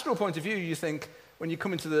a pastoral point of view, you think, when you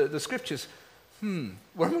come into the Scriptures, what am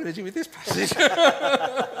I going to do with this passage?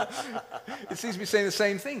 It seems to be saying the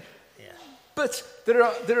same thing. Yeah. But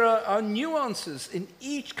there are nuances in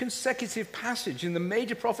each consecutive passage, in the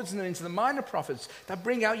major prophets and then into the minor prophets, that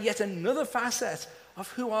bring out yet another facet of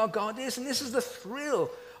who our God is. And this is the thrill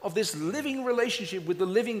of this living relationship with the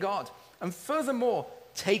living God. And furthermore,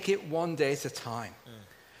 take it one day at a time.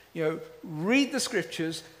 Read the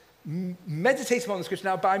Scriptures, meditate upon the Scriptures.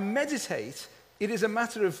 Now, by meditate, it is a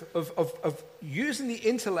matter of using the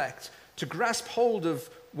intellect to grasp hold of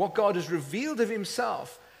what God has revealed of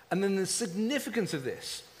Himself, and then the significance of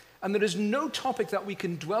this. And there is no topic that we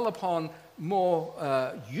can dwell upon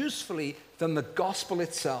more usefully than the gospel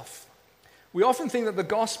itself. We often think that the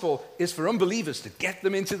gospel is for unbelievers to get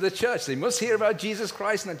them into the church. They must hear about Jesus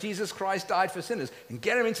Christ and that Jesus Christ died for sinners and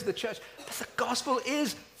get them into the church. But the gospel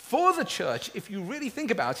is for the church if you really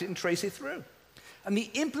think about it and trace it through. And the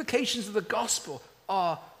implications of the gospel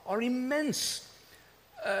are immense.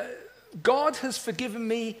 God has forgiven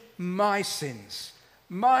me my sins,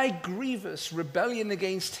 my grievous rebellion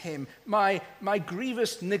against Him, my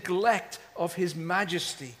grievous neglect of His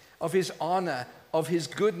majesty, of His honor, of His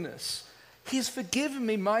goodness. He's forgiven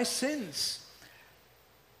me my sins.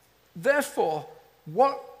 Therefore,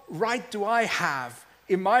 what right do I have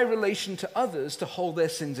in my relation to others to hold their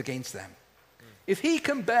sins against them? If He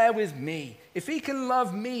can bear with me, if He can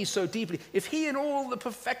love me so deeply, if He in all the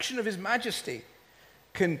perfection of His majesty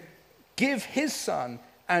can give His Son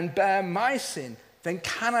and bear my sin, then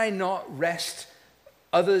can I not rest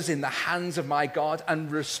others in the hands of my God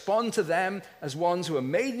and respond to them as ones who are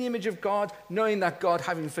made in the image of God, knowing that God,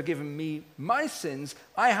 having forgiven me my sins,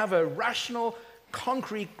 I have a rational,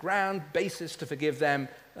 concrete ground basis to forgive them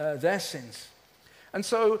their sins. And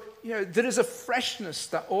so, there is a freshness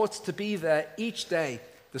that ought to be there each day.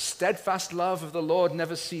 The steadfast love of the Lord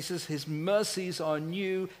never ceases. His mercies are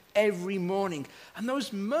new every morning. And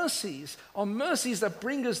those mercies are mercies that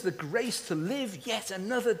bring us the grace to live yet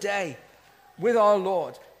another day with our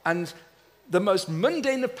Lord. And the most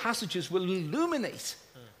mundane of passages will illuminate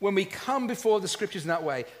when we come before the Scriptures in that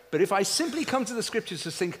way. But if I simply come to the Scriptures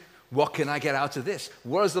to think, what can I get out of this?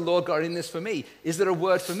 What has the Lord got in this for me? Is there a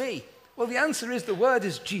word for me? Well, the answer is the word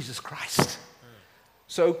is Jesus Christ.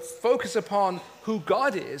 So focus upon who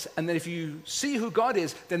God is, and then if you see who God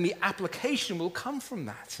is, then the application will come from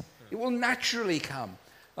that. It will naturally come.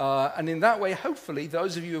 And in that way, hopefully,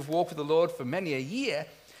 those of you who have walked with the Lord for many a year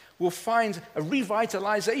will find a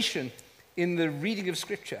revitalization in the reading of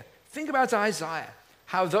Scripture. Think about Isaiah,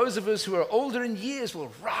 how those of us who are older in years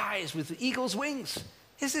will rise with the eagle's wings.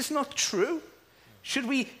 Is this not true? Should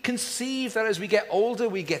we conceive that as we get older,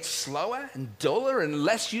 we get slower and duller and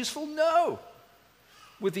less useful? No.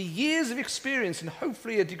 With the years of experience and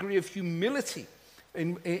hopefully a degree of humility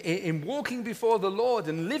in walking before the Lord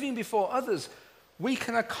and living before others, we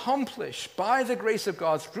can accomplish, by the grace of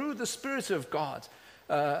God, through the Spirit of God,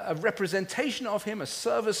 a representation of Him, a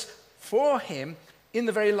service for Him in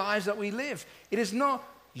the very lives that we live. It is not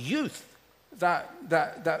youth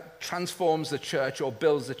that transforms the church or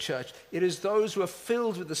builds the church. It is those who are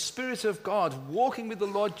filled with the Spirit of God, walking with the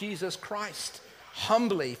Lord Jesus Christ,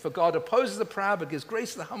 humbly, for God opposes the proud but gives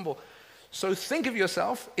grace to the humble. So think of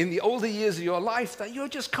yourself in the older years of your life that you're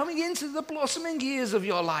just coming into the blossoming years of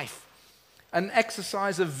your life. An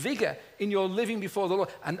exercise of vigor in your living before the Lord,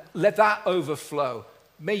 and let that overflow.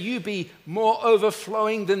 May you be more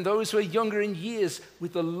overflowing than those who are younger in years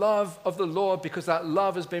with the love of the Lord, because that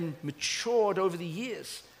love has been matured over the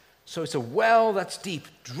years. So it's a well that's deep.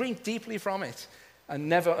 Drink deeply from it, and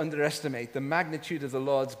never underestimate the magnitude of the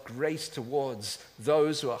Lord's grace towards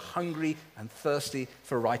those who are hungry and thirsty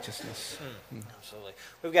for righteousness. Absolutely.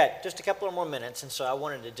 We've got just a couple of more minutes, and so I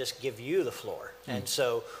wanted to just give you the floor. And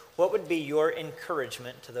so what would be your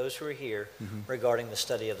encouragement to those who are here regarding the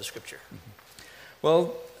study of the Scripture?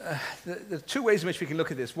 Well, there are two ways in which we can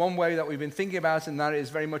look at this. One way that we've been thinking about, and that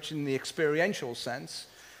is very much in the experiential sense.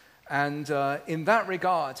 And in that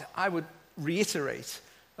regard, I would reiterate,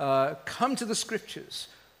 come to the Scriptures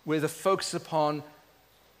with a focus upon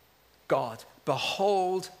God.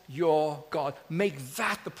 Behold your God. Make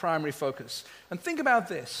that the primary focus. And think about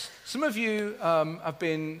this. Some of you have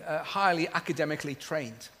been highly academically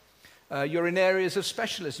trained. You're in areas of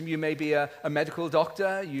specialism. You may be a medical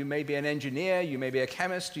doctor, you may be an engineer, you may be a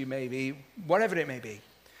chemist, you may be whatever it may be.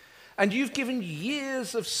 And you've given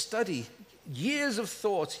years of study, years of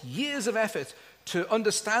thought, years of effort to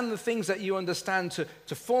understand the things that you understand,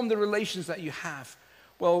 to form the relations that you have.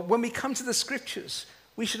 Well, when we come to the Scriptures,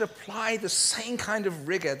 we should apply the same kind of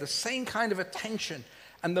rigor, the same kind of attention.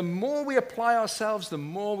 And the more we apply ourselves, the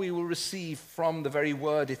more we will receive from the very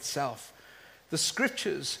Word itself. The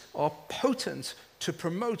Scriptures are potent to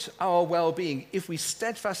promote our well-being if we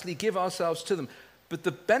steadfastly give ourselves to them. But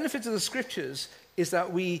the benefit of the Scriptures is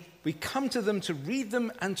that we come to them to read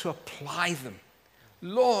them and to apply them.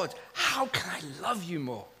 Lord, how can I love you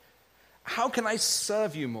more? How can I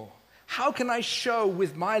serve you more? How can I show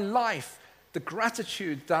with my life the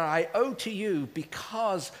gratitude that I owe to you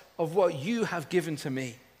because of what you have given to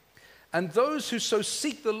me? And those who so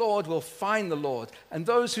seek the Lord will find the Lord. And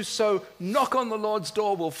those who so knock on the Lord's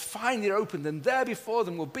door will find it opened. And there before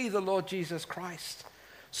them will be the Lord Jesus Christ.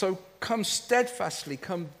 So come steadfastly,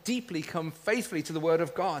 come deeply, come faithfully to the Word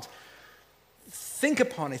of God. Think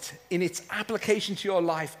upon it in its application to your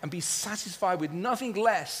life and be satisfied with nothing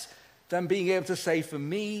less than being able to say, for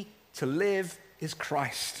me to live is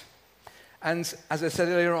Christ. And as I said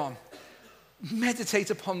earlier on,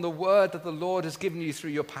 meditate upon the word that the Lord has given you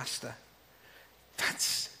through your pastor.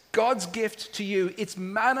 That's God's gift to you. It's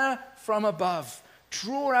manna from above.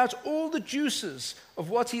 Draw out all the juices of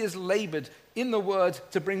what he has labored in the word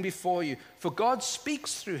to bring before you. For God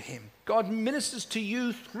speaks through him. God ministers to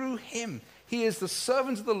you through him. He is the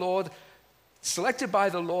servant of the Lord, selected by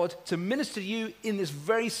the Lord to minister to you in this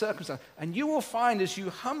very circumstance. And you will find, as you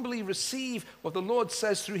humbly receive what the Lord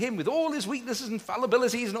says through him, with all his weaknesses and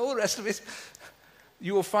fallibilities and all the rest of it,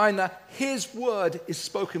 you will find that his word is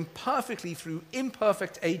spoken perfectly through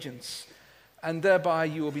imperfect agents, and thereby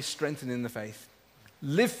you will be strengthened in the faith.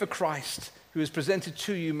 Live for Christ, who is presented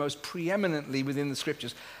to you most preeminently within the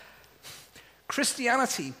Scriptures.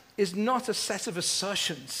 Christianity is not a set of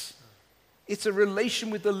assertions. It's a relation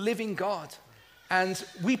with the living God. And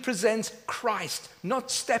we present Christ,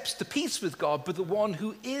 not steps to peace with God, but the one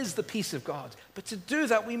who is the peace of God. But to do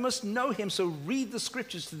that, we must know him. So read the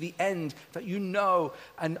Scriptures to the end that you know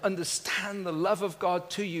and understand the love of God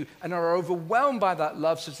to you and are overwhelmed by that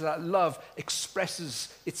love, such that love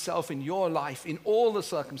expresses itself in your life, in all the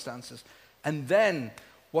circumstances. And then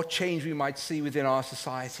what change we might see within our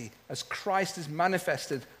society as Christ is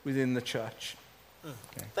manifested within the church.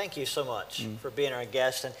 Okay. Thank you so much for being our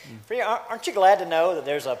guest. And aren't you glad to know that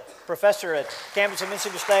there's a professor at campus of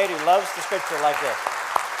MSU State who loves the Scripture like this?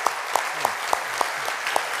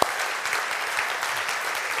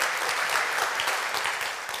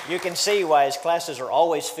 You can see why his classes are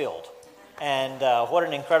always filled. And what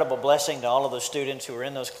an incredible blessing to all of those students who are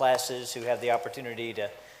in those classes, who have the opportunity to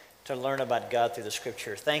learn about God through the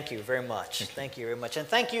Scripture. Thank you very much. Thank you very much. And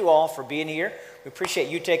thank you all for being here. We appreciate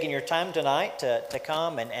you taking your time tonight to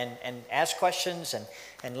come and ask questions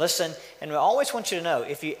and listen. And we always want you to know,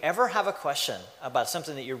 if you ever have a question about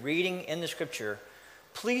something that you're reading in the Scripture,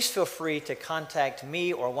 please feel free to contact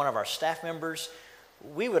me or one of our staff members.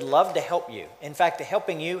 We would love to help you. In fact,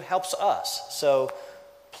 helping you helps us. So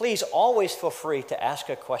please always feel free to ask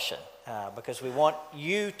a question because we want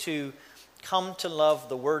you to come to love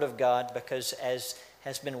the Word of God because, as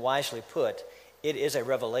has been wisely put, it is a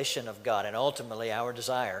revelation of God. And ultimately, our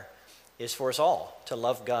desire is for us all to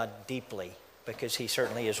love God deeply because He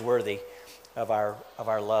certainly is worthy of our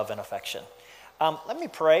love and affection. Let me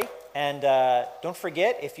pray. And don't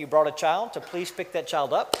forget, if you brought a child, to please pick that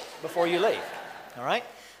child up before you leave. All right?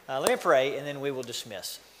 Let me pray, and then we will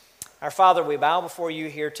dismiss. Our Father, we bow before you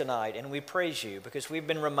here tonight, and we praise you because we've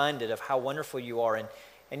been reminded of how wonderful you are.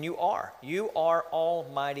 And you are. You are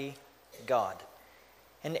Almighty God.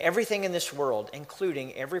 And everything in this world,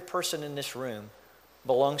 including every person in this room,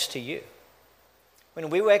 belongs to you. When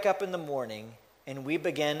we wake up in the morning and we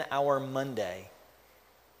begin our Monday,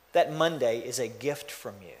 that Monday is a gift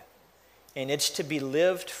from you. And it's to be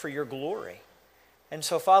lived for your glory. And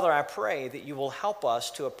so, Father, I pray that you will help us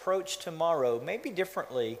to approach tomorrow maybe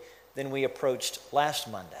differently than we approached last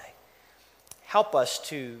Monday. Help us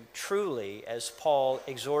to truly, as Paul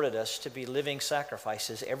exhorted us, to be living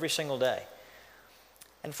sacrifices every single day.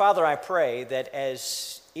 And Father, I pray that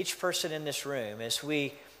as each person in this room, as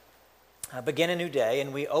we begin a new day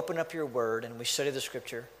and we open up your word and we study the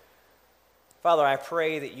Scripture, Father, I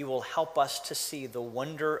pray that you will help us to see the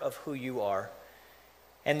wonder of who you are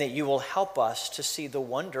and that you will help us to see the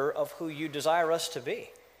wonder of who you desire us to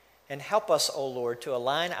be. And help us, O Lord, to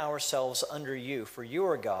align ourselves under you, for you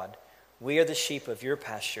are God. We are the sheep of your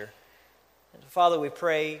pasture. And Father, we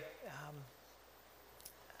pray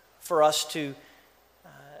for us to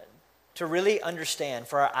really understand,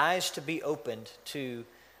 for our eyes to be opened to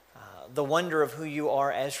the wonder of who you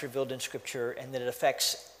are as revealed in Scripture, and that it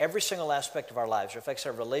affects every single aspect of our lives. It affects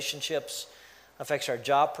our relationships, affects our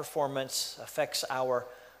job performance, affects our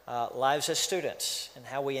lives as students, and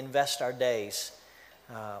how we invest our days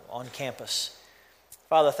on campus.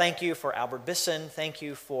 Father, thank you for Albert Bisson. Thank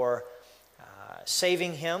you for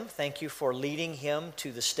saving him. Thank you for leading him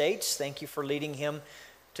to the States. Thank you for leading him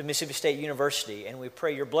to Mississippi State University. And we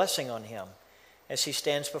pray your blessing on him as he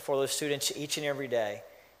stands before those students each and every day.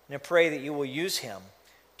 And I pray that you will use him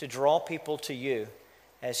to draw people to you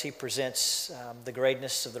as he presents the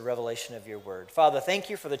greatness of the revelation of your word. Father, thank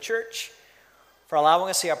you for the church, for allowing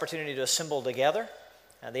us the opportunity to assemble together,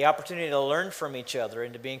 the opportunity to learn from each other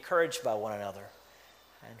and to be encouraged by one another.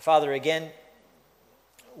 And Father, again,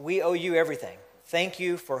 we owe you everything. Thank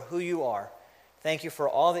you for who you are. Thank you for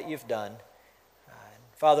all that you've done.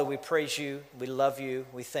 Father, we praise you, we love you,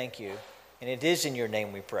 we thank you, and it is in your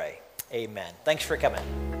name we pray. Amen. Thanks for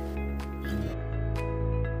coming.